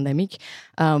after the pandemic,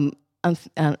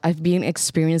 I've been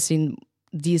experiencing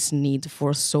this need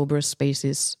for sober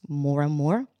spaces more and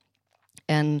more,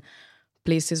 and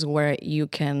places where you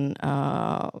can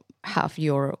have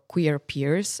your queer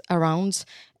peers around,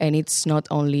 and it's not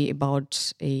only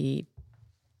about a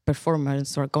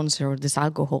performance or a concert or this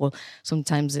alcohol.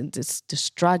 Sometimes it's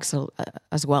drugs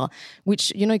as well,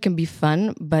 which it can be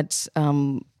fun, but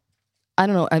I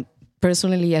don't know.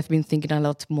 Personally, I've been thinking a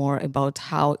lot more about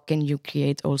how can you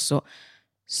create also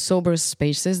sober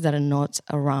spaces that are not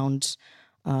around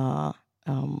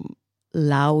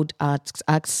loud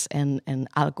acts and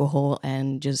alcohol,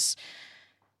 and just,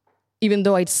 even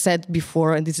though I said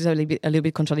before, and this is a little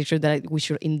bit contradictory, that we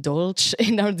should indulge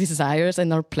in our desires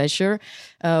and our pleasure,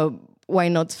 why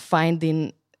not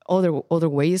finding other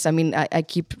ways? I mean, I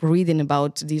keep reading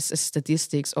about these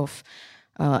statistics of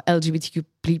LGBTQ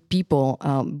people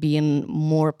being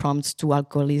more prompt to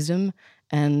alcoholism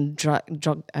and drug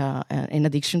and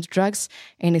addiction to drugs,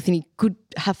 and I think it could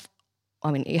have.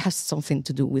 I mean, it has something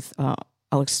to do with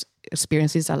our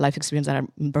experiences, our life experience that are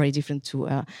very different to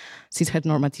cis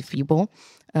heteronormative people.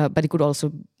 But it could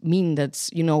also mean that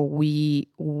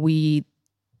we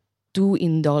do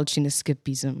indulge in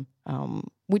escapism.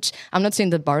 Which I'm not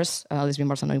saying that lesbian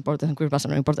bars are not important, and queer bars are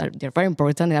not important. They're very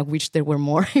important, and I wish there were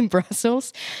more in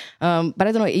Brussels. But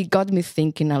I don't know, it got me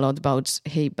thinking a lot about,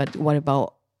 hey, but what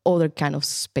about other kind of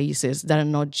spaces that are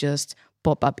not just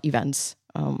pop-up events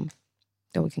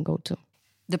that we can go to?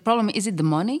 The problem, is it the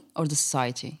money or the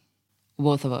society?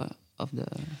 Both of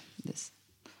this.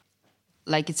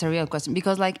 Like, it's a real question.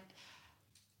 Because, like,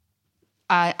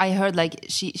 I heard, like,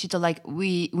 she told, like,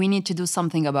 we need to do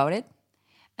something about it.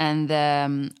 And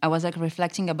I was, like,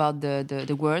 reflecting about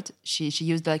the word. She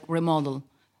used, like, remodel.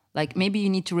 Like, maybe you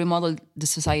need to remodel the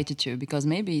society too, because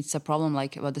maybe it's a problem,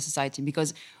 like, about the society.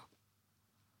 Because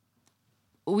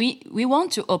we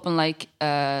want to open, like,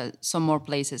 some more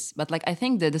places, but, like, I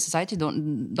think that the society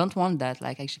don't want that,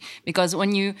 like, actually, because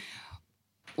when you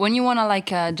want to, like,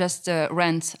 just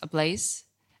rent a place,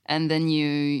 and then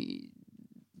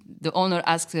the owner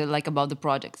asks like about the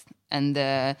project, and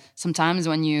sometimes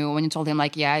when you told him,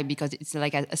 like, yeah, because it's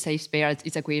like a safe space,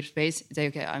 it's a queer space, it's like,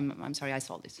 okay, I'm sorry, I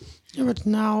saw this. Yeah, but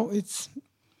now it's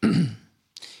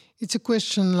it's a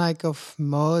question, like, of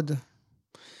mode.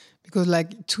 Because,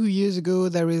 like, 2 years ago,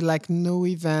 there is, like, no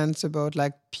events about,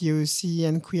 like, POC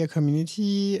and queer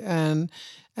community, and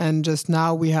just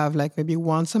now we have, like, maybe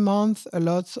once a month,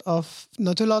 not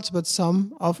a lot, but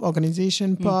some of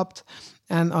organization popped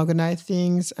and organize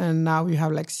things, and now we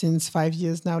have, like, since 5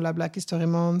 years now, La Black History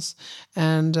Month,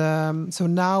 and so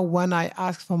now when I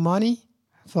ask for money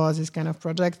for this kind of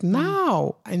project,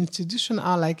 now institutions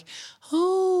are like,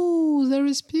 oh, there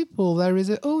is people, there is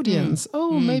an audience.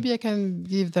 Maybe I can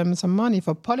give them some money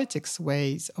for politics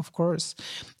ways, of course.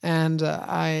 And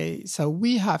so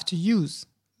we have to use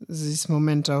this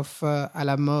moment of à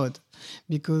la mode,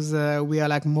 because we are,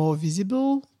 like, more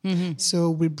visible.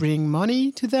 So we bring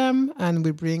money to them, and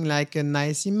we bring, like, a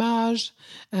nice image,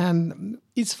 and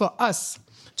it's for us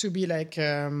to be, like,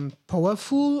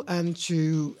 powerful and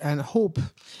hope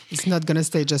it's not going to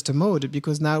stay just a mode,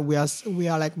 because now we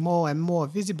are like more and more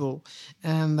visible,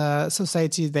 and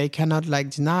society, they cannot,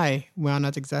 like, deny we are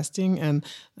not existing, and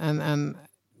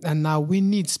now we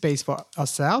need space for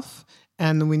ourselves,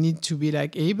 and we need to be,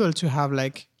 like, able to have,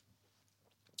 like,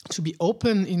 to be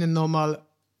open in a normal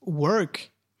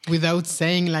work, without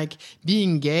saying, like,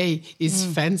 being gay is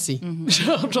fancy.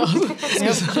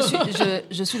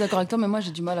 Je suis d'accord avec toi, mais moi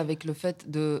j'ai du mal avec le fait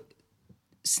de...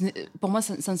 Pour moi,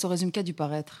 ça ne se résume qu'à du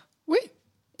paraître. Oui.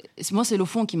 Moi, c'est le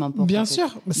fond qui m'importe. Bien en fait. sûr.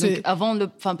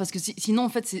 Donc, parce que sinon, en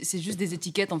fait, c'est juste des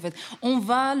étiquettes. En fait, on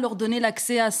va leur donner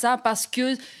l'accès à ça parce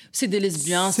que c'est des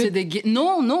lesbiens, c'est des gays.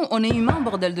 Non, on est humain,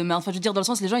 bordel de merde. Enfin, je veux dire, dans le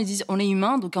sens, les gens ils disent, on est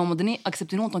humain, donc à un moment donné,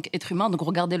 acceptez-nous en tant qu'être humain. Donc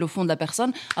regardez le fond de la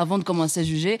personne avant de commencer à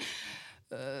juger.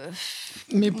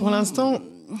 Mais pour l'instant,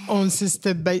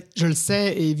 je le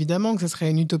sais, et évidemment que ce serait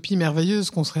une utopie merveilleuse,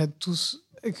 qu'on serait tous,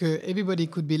 que everybody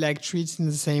could be, like, treated in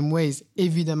the same ways,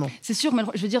 évidemment. C'est sûr, mais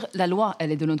je veux dire, la loi,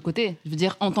 elle est de notre côté. Je veux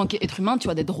dire, en tant qu'être humain, tu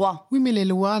as des droits. Oui, mais les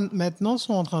lois maintenant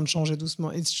sont en train de changer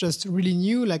doucement. It's just really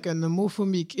new, like an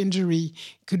homophobic injury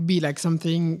could be, like,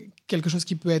 something quelque chose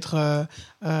qui peut être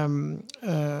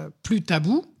plus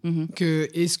tabou que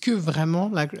est-ce que vraiment,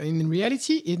 like in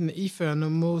reality, if an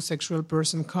homosexual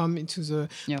person come into the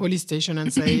police station and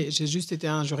say j'ai juste été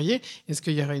injurié, est-ce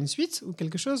qu'il y aurait une suite ou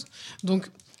quelque chose? Donc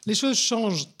les choses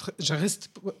changent. Je reste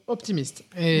optimiste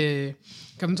et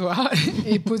comme toi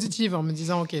et positive en me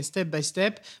disant ok, step by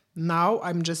step. Now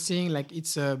I'm just seeing like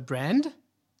it's a brand.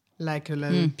 Like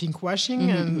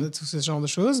pinkwashing, tout ce genre de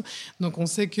choses. Donc, on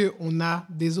sait qu'on a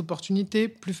des opportunités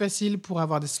plus faciles pour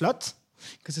avoir des slots,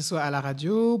 que ce soit à la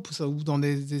radio ou dans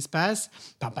des espaces.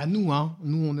 Enfin, pas nous, hein.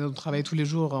 Nous, on travaille tous les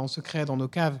jours en secret dans nos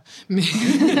caves. Mais,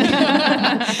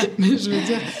 mais je veux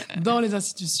dire, dans les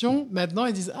institutions, maintenant,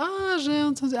 ils disent « Ah, j'ai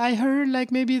entendu, I heard,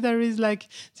 like, maybe there is, like,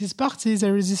 this party,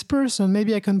 there is this person,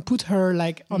 maybe I can put her,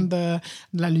 like, on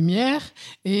la lumière. »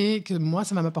 Et que moi,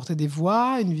 ça m'a apporté des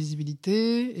voix, une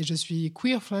visibilité, et je suis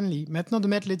queer-friendly. Maintenant, de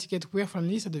mettre l'étiquette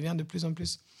queer-friendly, ça devient de plus en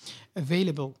plus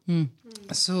available.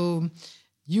 So...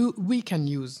 we can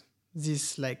use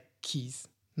these like keys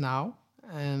now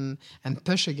and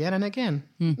push again and again.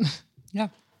 Yeah.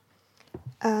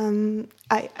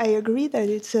 I agree that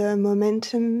it's a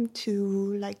momentum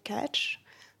to like catch,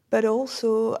 but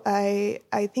also I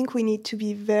think we need to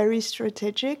be very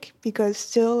strategic because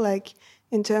still like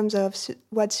in terms of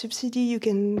what subsidy you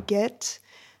can get,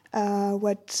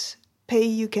 what pay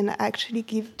you can actually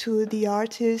give to the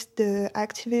artist, the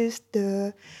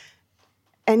activist,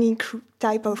 any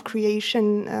type of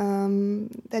creation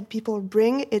that people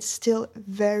bring, it's still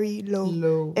very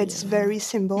low. It's very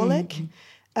symbolic.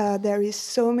 There is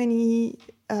so many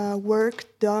work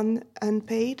done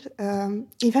unpaid.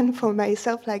 Even for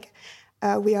myself, like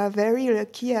we are very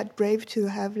lucky at B.R.A.V.E. to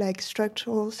have like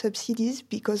structural subsidies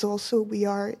because also we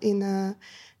are in a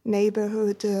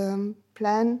neighborhood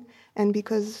plan and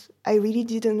because I really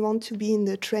didn't want to be in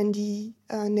the trendy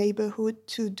neighborhood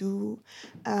to do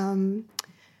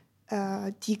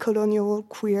decolonial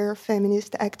queer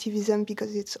feminist activism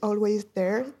because it's always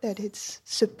there that it's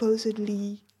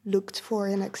supposedly looked for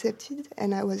and accepted,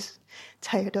 and I was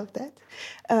tired of that.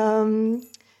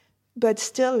 But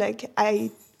still, like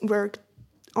I worked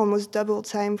almost double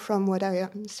time from what I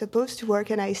am supposed to work,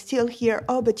 and I still hear,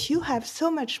 oh, but you have so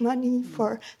much money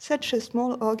for such a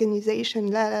small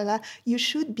organization, la la la. You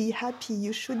should be happy,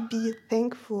 you should be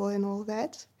thankful, and all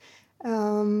that.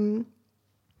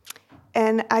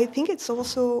 And I think it's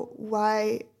also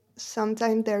why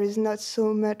sometimes there is not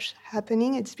so much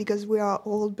happening. It's because we are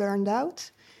all burned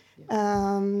out,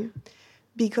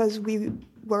 because we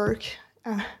work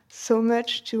so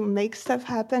much to make stuff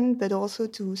happen, but also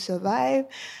to survive,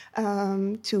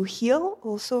 to heal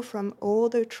also from all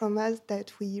the traumas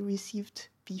that we received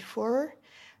before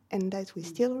and that we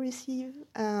still receive.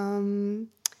 And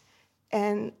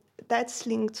that's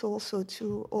linked also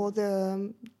to all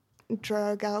the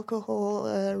drug, alcohol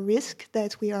risk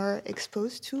that we are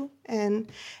exposed to. And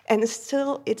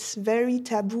still it's very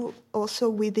taboo also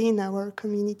within our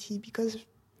community because,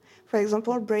 for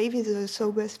example, B.R.A.V.E. is a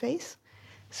sober space.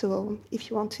 So if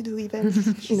you want to do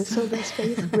events in a sober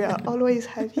space, we are always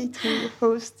happy to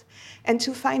host and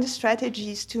to find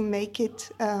strategies to make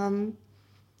it,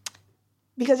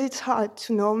 because it's hard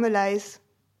to normalize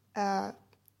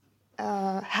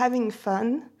having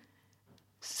fun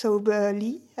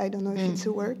soberly. I don't know if it's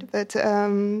a word, but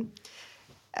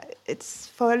it's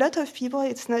for a lot of people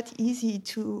it's not easy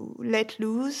to let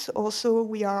loose. Also,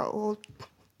 we are all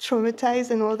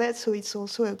traumatized and all that, so it's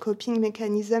also a coping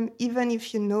mechanism, even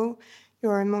if you know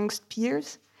you're amongst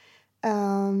peers.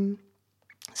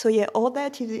 So yeah, all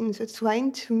that is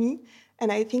intertwined to me,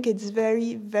 and I think it's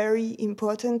very, very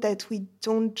important that we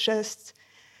don't just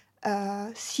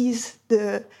seize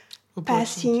the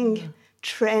passing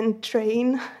trend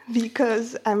train,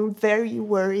 because I'm very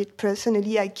worried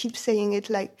personally. I keep saying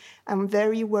it, like I'm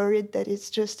very worried that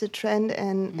it's just a trend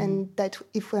and that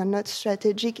if we're not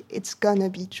strategic, it's gonna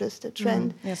be just a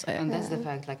trend. Yes, and that's the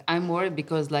fact. Like I'm worried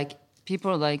because like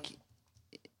people like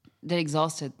they're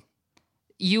exhausted.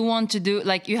 You want to do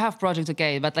like you have projects,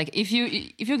 okay, but like if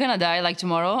you're gonna die like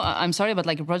tomorrow, I'm sorry, but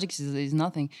like a project is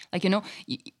nothing. Like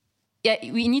yeah,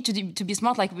 we need to be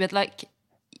smart. Like but like.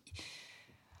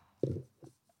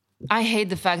 I hate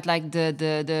the fact like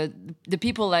the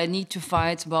people I need to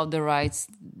fight about the rights.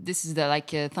 This is the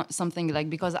like something like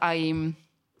because I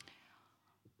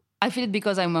feel it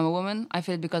because I'm a woman. I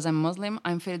feel it because I'm Muslim.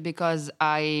 I feel it because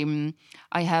I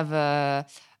have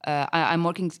I'm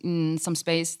working in some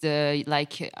space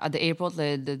like at the airport.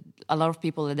 A lot of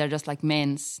people they're just like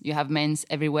men's. You have men's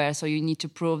everywhere, so you need to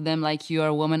prove them like you are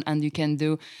a woman and you can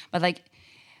do. But like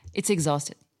it's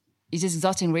exhausted. It's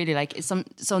exhausting, really. Like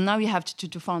so now you have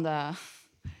to find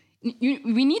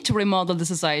we need to remodel the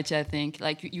society. I think,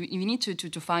 like you need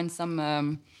to find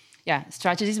some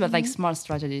strategies, but like small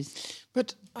strategies.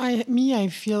 But I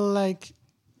feel like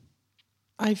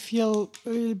I feel a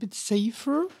little bit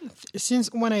safer since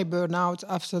when I burned out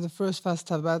after the first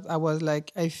Fatsabbats, I was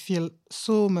like, I feel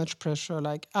so much pressure.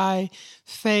 Like I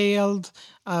failed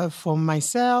for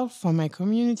myself, for my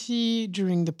community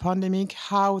during the pandemic,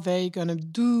 how they gonna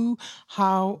do,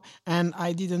 and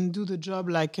I didn't do the job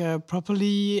like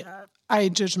properly. I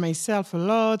judge myself a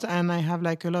lot and I have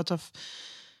like a lot of,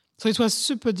 so it was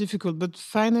super difficult. But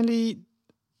finally,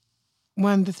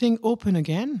 when the thing opened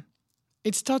again,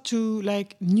 it started to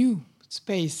like new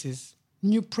spaces,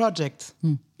 new projects.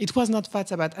 It was not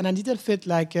Fatsabbats. And I didn't feel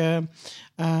like je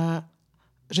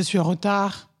suis en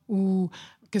retard ou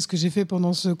qu'est-ce que j'ai fait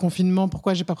pendant ce confinement,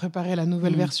 pourquoi j'ai pas préparé la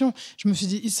nouvelle version. Je me suis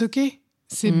dit, it's okay,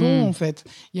 c'est bon en fait.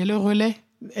 Il y a le relais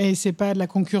et c'est pas de la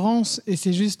concurrence et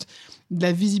c'est juste de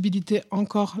la visibilité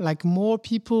encore, like more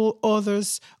people,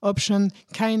 others, option,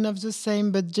 kind of the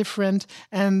same but different,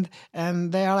 and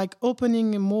they are like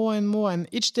opening more and more, and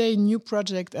each day new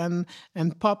project and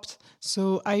popped.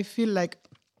 So I feel like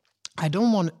I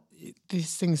don't want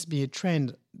these things be a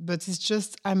trend, but it's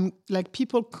just I'm like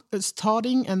people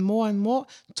starting and more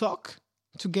talk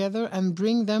together and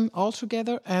bring them all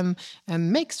together and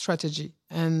make strategy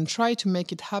and try to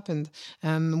make it happen.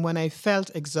 And when I felt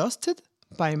exhausted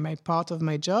by my part of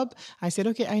my job, I said,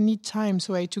 okay, I need time.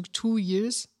 So I took 2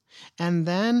 years and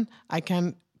then I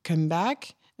can come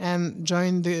back and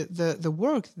join the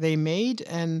work they made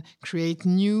and create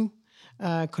new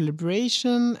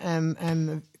collaboration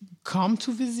and come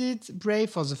to visit B.R.A.V.E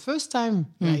for the first time,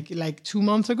 like 2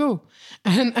 months ago.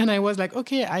 And I was like,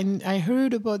 okay, I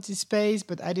heard about this space,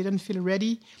 but I didn't feel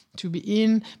ready to be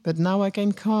in, but now I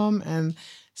can come. And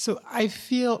so I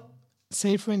feel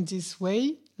safer in this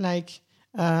way, like,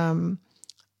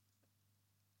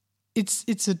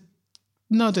 it's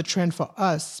not a trend for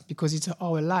us because it's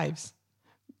our lives,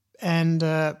 and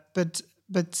but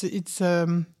it's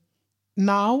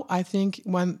now I think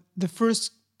when the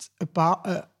first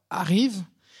arrive,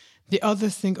 the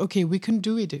others think, okay, we can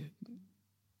do it.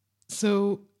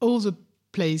 So all the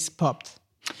place popped.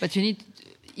 But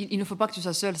il ne faut pas que tu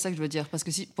sois seul, c'est ça que je veux dire, parce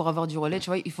que pour avoir du relais, tu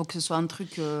vois, il faut que ce soit un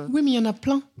truc. Oui, mais il y en a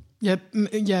plein. Il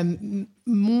y a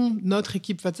notre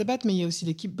équipe Fatsabbats, mais il y a aussi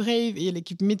l'équipe B.R.A.V.E et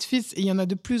l'équipe Missfitte, et il y en a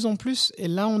de plus en plus. Et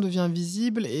là, on devient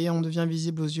visible, et on devient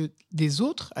visible aux yeux des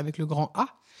autres, avec le grand A.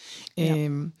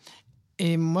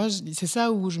 Et moi, c'est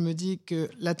ça où je me dis que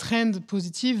la trend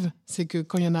positive, c'est que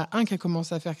quand il y en a un qui a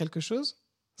commencé à faire quelque chose,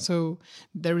 so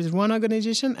there is one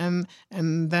organization, and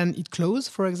then it closed,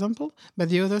 for example, but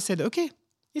the other said, okay,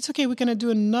 it's okay, we're going to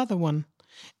do another one.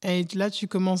 Et là, tu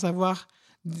commences à voir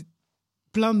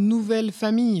plein de nouvelles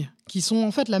familles qui sont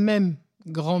en fait la même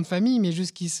grande famille, mais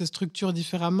juste qui se structurent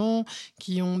différemment,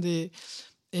 qui ont des...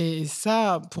 Et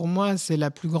ça, pour moi, c'est la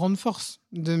plus grande force,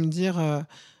 de me dire,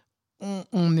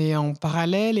 on est en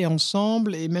parallèle et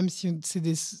ensemble, et même si c'est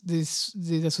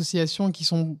des associations qui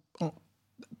sont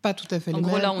pas tout à fait les mêmes. En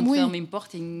gros, là, on te ferme une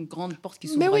porte et une grande porte qui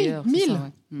s'ouvre ailleurs. Mais oui, 1000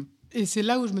 ça, ouais. Et c'est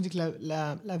là où je me dis que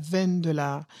la veine de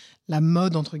la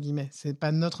mode, entre guillemets, c'est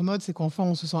pas notre mode, c'est qu'enfin,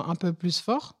 on se sent un peu plus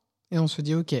fort. Et on se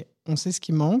dit, OK, on sait ce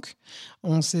qui manque,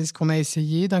 on sait ce qu'on a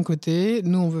essayé d'un côté,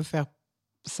 nous, on veut faire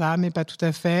ça, mais pas tout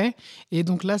à fait. Et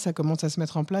donc là, ça commence à se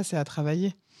mettre en place et à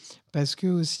travailler. Parce que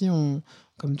aussi,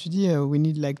 comme tu dis, we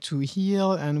need like to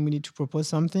heal and we need to propose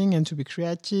something and to be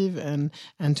creative and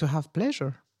to have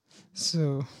pleasure.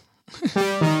 So...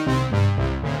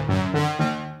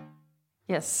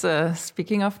 Yes,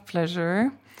 speaking of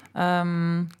pleasure,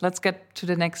 let's get to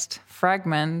the next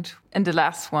fragment and the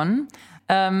last one.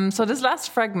 So this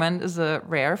last fragment is a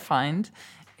rare find.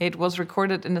 It was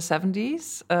recorded in the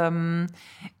 70s.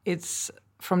 It's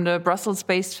from the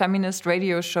Brussels-based feminist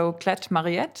radio show Clet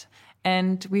Mariette,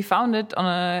 and we found it on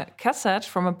a cassette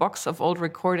from a box of old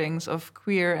recordings of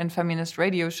queer and feminist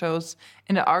radio shows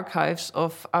in the archives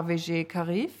of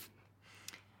B.R.A.V.E.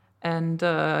 And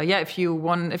if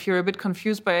you're a bit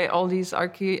confused by all these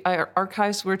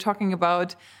archives we're talking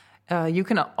about, you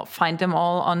can find them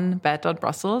all on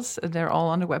bad.brussels. They're all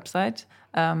on the website.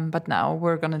 But now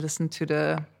we're going to listen to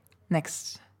the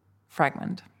next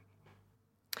fragment.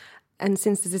 And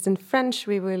since this is in French,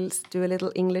 we will do a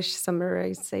little English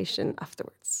summarization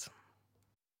afterwards.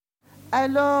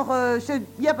 Alors, c'est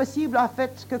bien possible, en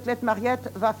fait, que Clet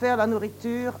Mariette va faire la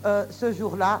nourriture ce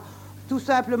jour-là, tout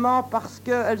simplement parce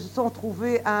qu'elles se sont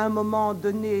trouvées à un moment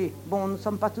donné, bon, nous ne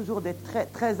sommes pas toujours des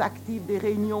très actifs des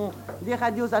réunions, des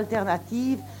radios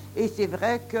alternatives, et c'est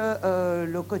vrai que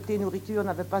le côté nourriture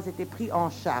n'avait pas été pris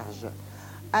en charge.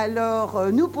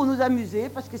 Alors, nous, pour nous amuser,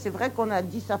 parce que c'est vrai qu'on a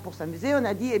dit ça pour s'amuser, on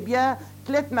a dit, eh bien,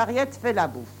 Clette Mariette fait la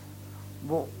bouffe.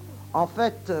 Bon, en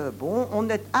fait, on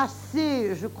est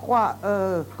assez, je crois,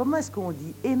 comment est-ce qu'on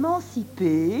dit,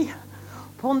 émancipés,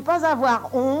 pour ne pas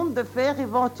avoir honte de faire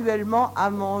éventuellement à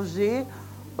manger,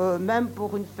 même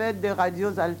pour une fête des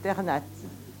radios alternatives.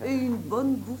 Et une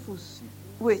bonne bouffe aussi.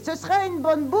 Oui, ce serait une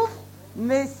bonne bouffe,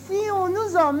 mais si on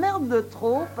nous emmerde de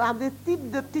trop par des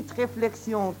types de petites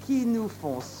réflexions qui nous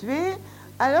font suer,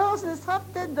 alors ce sera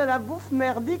peut-être de la bouffe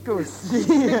merdique aussi.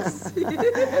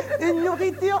 Une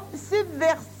nourriture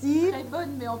subversive. Très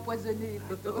bonne, mais empoisonnée.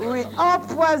 Oui,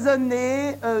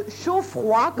 empoisonnée,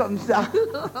 chaud-froid comme ça.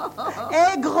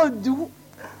 Aigre-doux.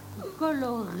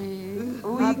 Coloré.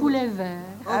 Oui. Un poulet vert.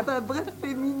 Enfin, bref,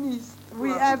 féministe.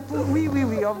 Oui,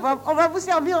 oui. On va vous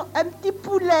servir un petit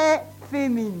poulet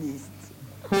féministe.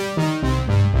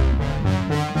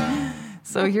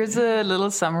 So here's a little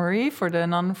summary for the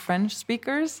non-French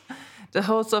speakers. The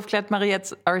hosts of Clette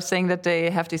Mariette are saying that they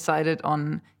have decided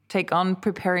take on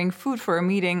preparing food for a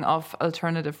meeting of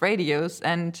alternative radios,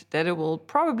 and that it will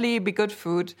probably be good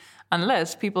food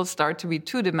unless people start to be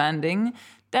too demanding.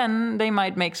 Then they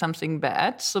might make something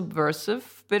bad,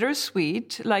 subversive,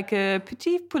 bittersweet, like a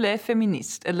petit poulet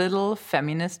féministe, a little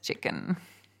feminist chicken.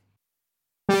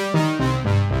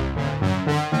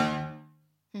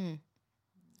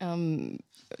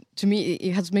 To me,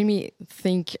 it has made me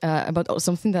think about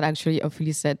something that actually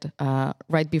Ophélie said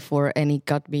right before, and it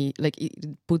got me, like, it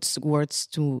puts words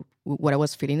to what I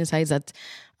was feeling inside, that,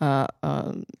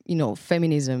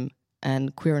 feminism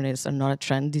and queerness are not a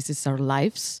trend. This is our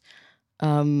lives.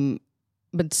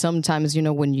 But sometimes,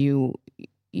 when you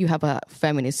have a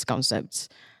feminist concept,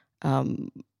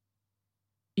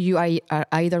 you are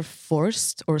either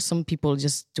forced, or some people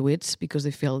just do it because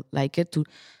they feel like it, to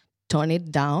tone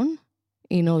it down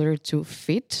in order to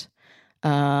fit.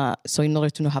 So in order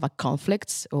to not have a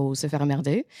conflict or se faire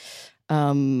emmerder.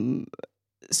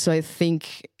 So I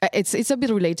think it's a bit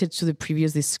related to the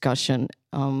previous discussion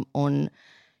on,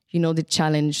 the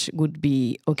challenge would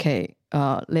be, okay,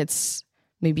 let's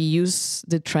maybe use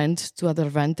the trend to our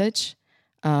advantage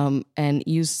and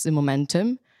use the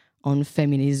momentum on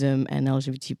feminism and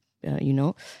LGBT,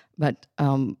 But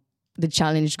the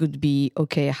challenge would be,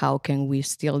 okay, how can we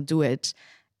still do it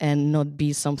and not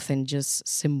be something just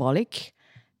symbolic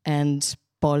and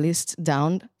polished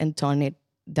down and tone it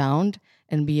down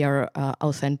and be our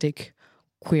authentic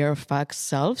queer fact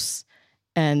selves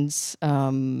and,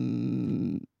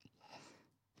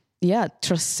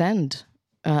 transcend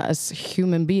as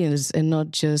human beings and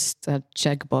not just a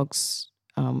checkbox.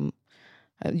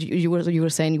 You were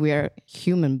saying we are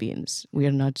human beings. We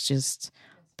are not just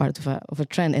part of a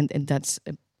trend, and that's.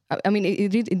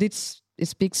 It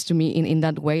speaks to me in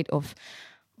that way of,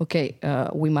 okay,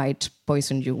 we might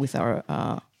poison you with our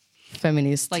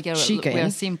feminist chicken. We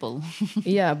are simple.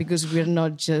 Yeah, because we're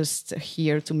not just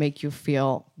here to make you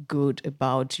feel good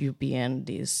about you being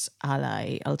this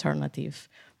ally, alternative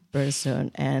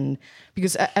person, and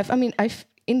because I've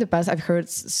in the past I've heard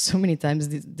so many times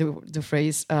the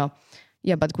phrase,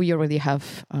 but we already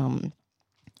have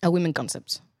a women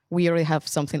concept. We already have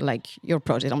something like your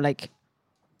project. I'm like,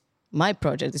 my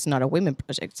project is not a women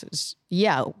project.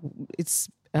 It's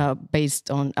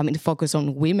based on, focus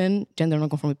on women, gender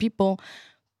non-conforming people.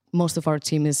 Most of our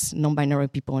team is non-binary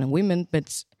people and women,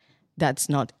 but that's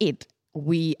not it.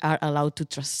 We are allowed to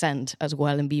transcend as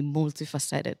well and be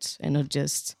multifaceted and not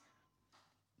just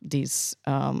this.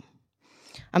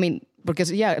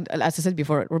 Because as I said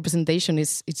before, representation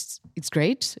it's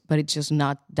great, but it's just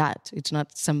not that. It's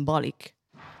not symbolic.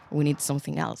 We need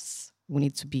something else. We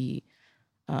need to be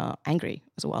angry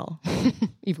as well,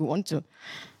 if we want to.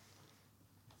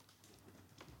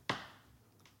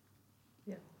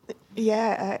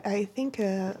 Yeah, I think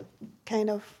kind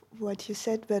of what you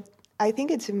said, but I think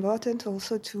it's important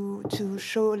also to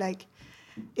show, like,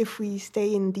 if we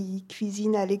stay in the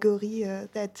cuisine allegory,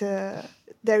 that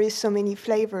there is so many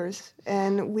flavors,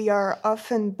 and we are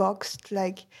often boxed.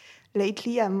 Like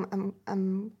lately,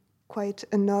 I'm quite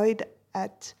annoyed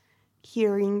at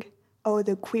hearing,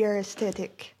 the queer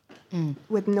aesthetic,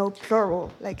 with no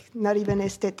plural, like not even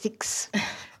aesthetics,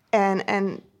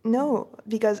 and no,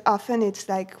 because often it's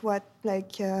like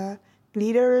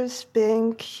glitters,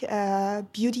 pink,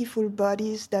 beautiful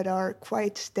bodies that are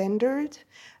quite standard.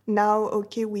 Now,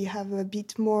 okay, we have a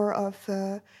bit more of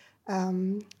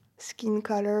skin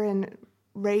color and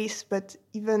race, but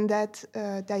even that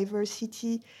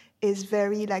diversity is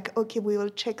very like, okay, we will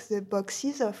check the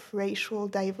boxes of racial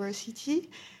diversity.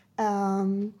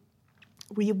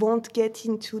 We won't get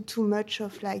into too much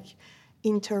of like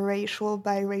interracial,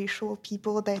 biracial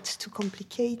people, that's too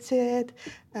complicated.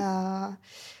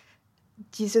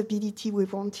 Disability, we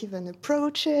won't even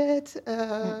approach it.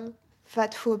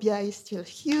 Fat phobia is still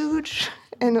huge,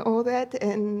 and all that,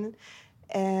 and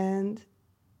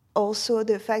also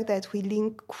the fact that we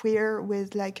link queer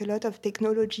with like a lot of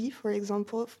technology, for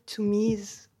example, to me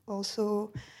is also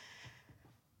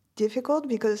difficult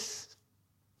because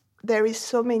there is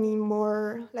so many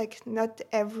more, like not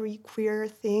every queer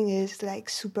thing is like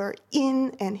super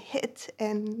in and hit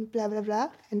and blah, blah, blah,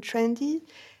 and trendy.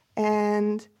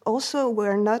 And also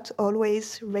we're not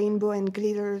always rainbow and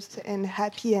glitters and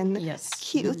happy and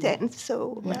cute and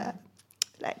so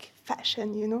like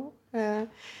fashion, you know?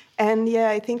 And yeah,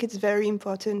 I think it's very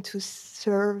important to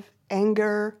serve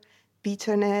anger,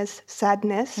 bitterness,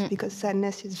 sadness, because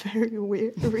sadness is very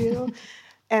real,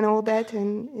 and all that.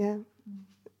 And yeah.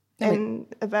 And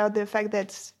about the fact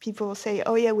that people say,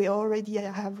 oh yeah, we already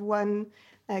have one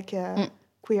like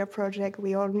queer project,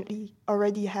 we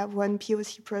already have one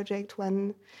POC project,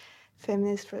 one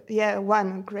feminist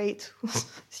one, great,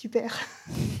 super.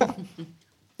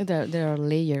 There are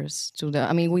layers to that.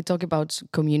 I mean, we talk about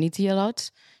community a lot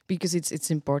because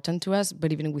it's important to us,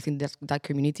 but even within that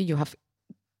community, you have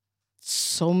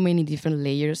so many different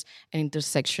layers and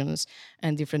intersections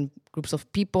and different groups of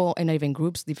people, and not even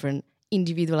groups, different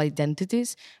individual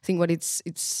identities. I think what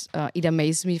it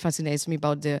amazes me, fascinates me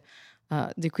about the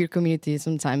queer community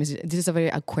sometimes. This is a very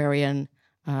Aquarian.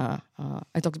 I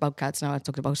talked about cats now. I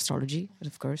talked about astrology, but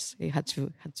of course, I had to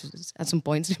at some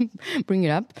point bring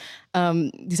it up.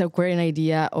 This Aquarian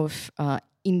idea of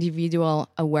individual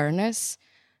awareness,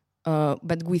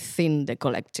 but within the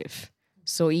collective.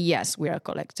 So yes, we are a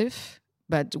collective,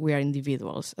 but we are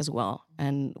individuals as well,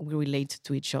 and we relate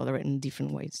to each other in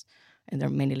different ways. And there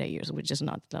are many layers. We're just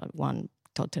not one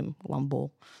totem, one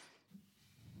ball.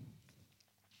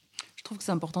 Je trouve que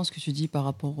c'est important ce que tu dis par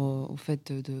rapport au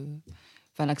fait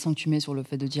enfin, l'accent que tu mets sur le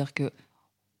fait de dire que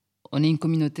on est une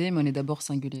communauté, mais on est d'abord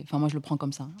singulier. Enfin, moi, je le prends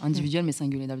comme ça, individuel, mais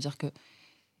singulier. Ça veut dire que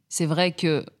c'est vrai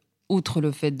que, outre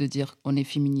le fait de dire on est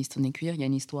féministe, on est queer, il y a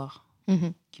une histoire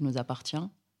qui nous appartient,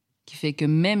 qui fait que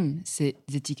même ces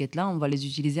étiquettes-là, on va les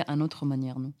utiliser à notre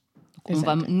manière, nous. Donc, on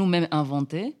va nous-mêmes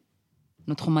inventer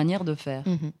notre manière de faire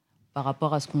par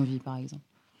rapport à ce qu'on vit, par exemple.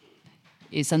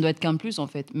 Et ça ne doit être qu'un plus, en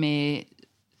fait. Mais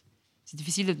c'est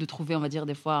difficile de trouver, on va dire,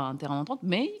 des fois, un terrain d'entente.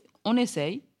 Mais on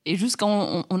essaye. Et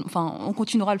on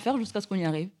continuera à le faire jusqu'à ce qu'on y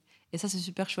arrive. Et ça, c'est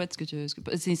super chouette.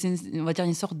 C'est, on va dire,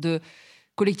 une sorte de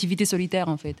collectivité solitaire,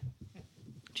 en fait.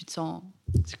 Tu te sens...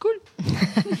 C'est cool.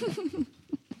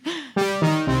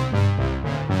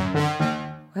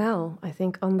 Well, I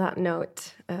think on that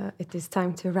note, it is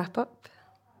time to wrap up.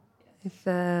 To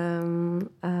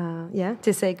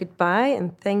say goodbye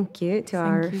and thank you to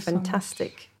our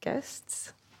fantastic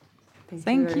guests.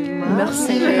 Thank you.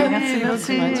 Merci.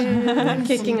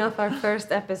 Kicking off our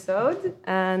first episode,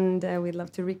 and we'd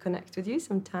love to reconnect with you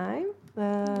sometime.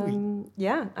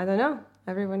 Yeah, I don't know.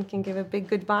 Everyone can give a big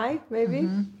goodbye, maybe.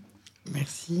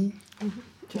 Merci.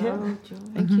 Ciao.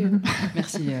 Thank you.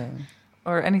 Merci.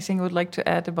 Or anything you would like to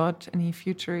add about any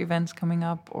future events coming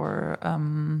up, or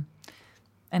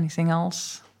anything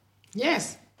else?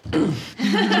 Yes.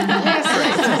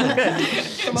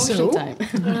 Promotion time.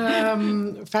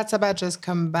 Fatsabbats just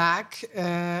come back,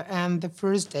 and the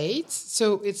first date.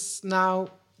 So it's now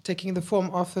taking the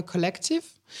form of a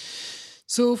collective.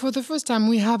 So for the first time,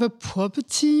 we have a proper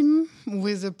team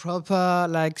with a proper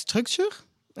structure.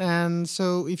 And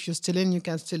so if you're still in, you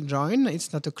can still join.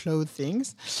 It's not a closed thing.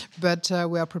 But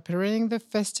we are preparing the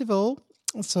festival.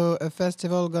 So a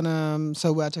festival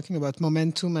so we are talking about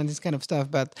momentum and this kind of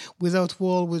stuff, but without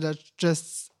wall, without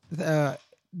just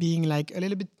being a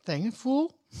little bit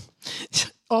thankful.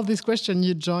 All this question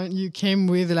you came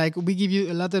with, we give you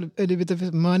a little bit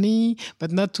of money,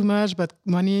 but not too much, but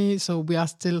money. So we are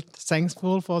still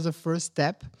thankful for the first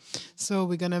step. So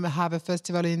we're going to have a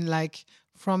festival in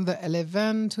from the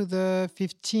 11th to the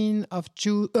 15th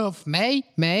of May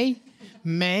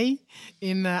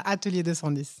in Atelier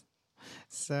 210.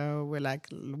 So we're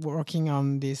working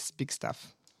on this big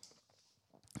stuff.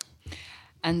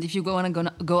 And if you want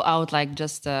to go out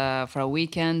just for a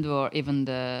weekend or even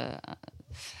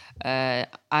I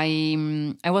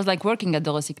was working at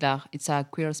the Recyclart. It's a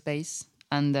queer space,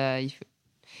 and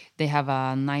they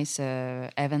have nice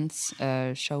events,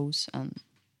 shows, and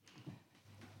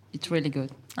it's really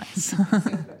good. Nice.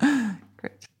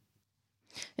 Great.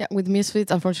 Yeah, with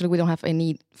Missfitte, unfortunately, we don't have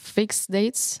any fixed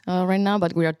dates right now,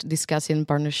 but we are discussing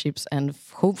partnerships, and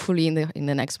hopefully in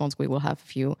the next months we will have a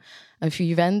few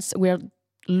events. We are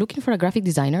looking for a graphic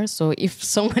designer, so if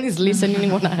someone is listening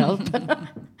and want to help.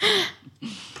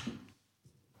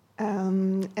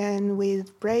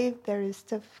 B.R.A.V.E, there is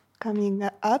stuff coming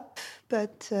up,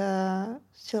 but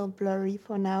still blurry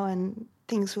for now, and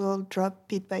things will drop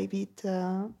bit by bit.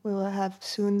 We will have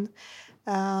soon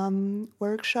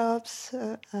workshops.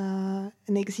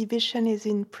 An exhibition is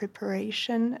in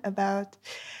preparation about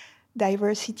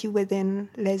diversity within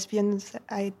lesbians'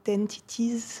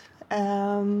 identities.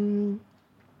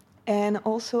 And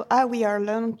also, we are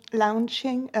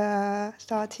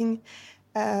starting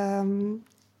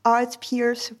art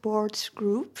peer support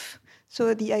group.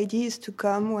 So the idea is to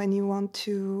come when you want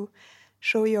to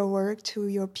show your work to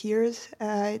your peers.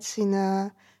 It's in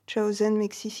a chosen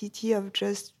Missfitte of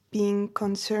just being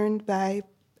concerned by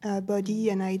body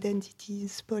and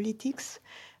identities politics,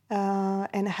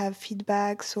 and have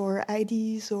feedbacks or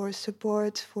ideas or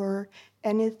support for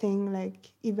anything,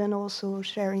 like even also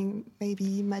sharing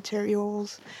maybe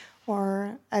materials,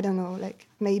 or I don't know, like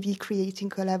maybe creating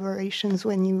collaborations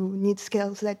when you need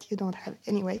skills that you don't have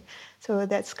anyway. So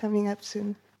that's coming up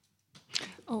soon.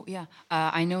 Oh yeah,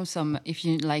 I know some. If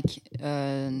you like,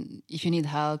 if you need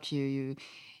help, you're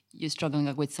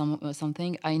struggling with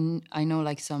something. I know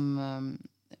like some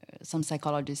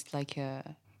psychologists, like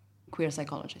queer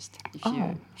psychologist. If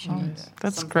you need,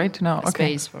 that's great to know.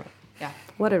 Okay. Space for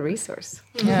What a resource.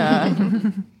 Yeah.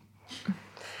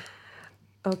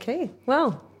 Okay.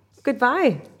 Well,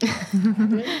 goodbye.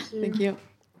 Thank you.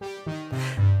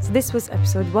 So this was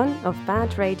episode 1 of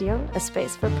Bad Radio, A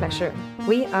Space for Pleasure.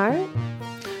 We are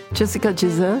Jessica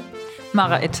Giselle,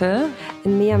 Mara Itte,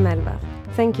 and Mia Melba.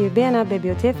 Thank you,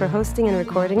 B.R.A.V.E for hosting and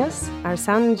recording us. Our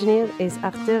sound engineer is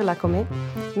Arthur Lacomé.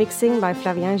 Mixing by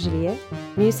Flavien Gillier.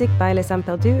 Music by Les Âmes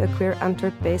Perdues, a queer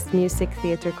Antwerp-based music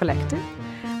theatre collective.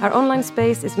 Our online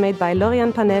space is made by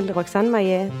Lauriane Panel, Roxane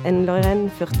Maillet, and Lorraine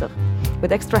Furter,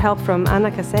 with extra help from Anna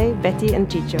Cassay, Betty, and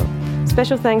Chicho.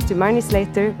 Special thanks to Marnie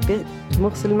Slater, Birgit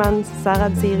Murselmans,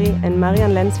 Sarah Ziri, and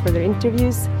Marianne Lenz for their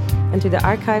interviews, and to the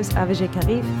archives AVG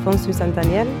Carif, Fonsu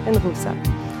Santaniel, and Rusa.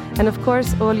 And of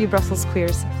course, all you Brussels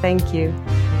queers, thank you.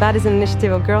 B.R.A.V.E is an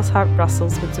initiative of Girls Heart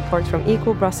Brussels with support from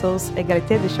Equal Brussels,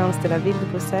 Égalité des Chances de la Ville de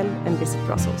Bruxelles, and Visit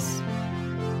Brussels.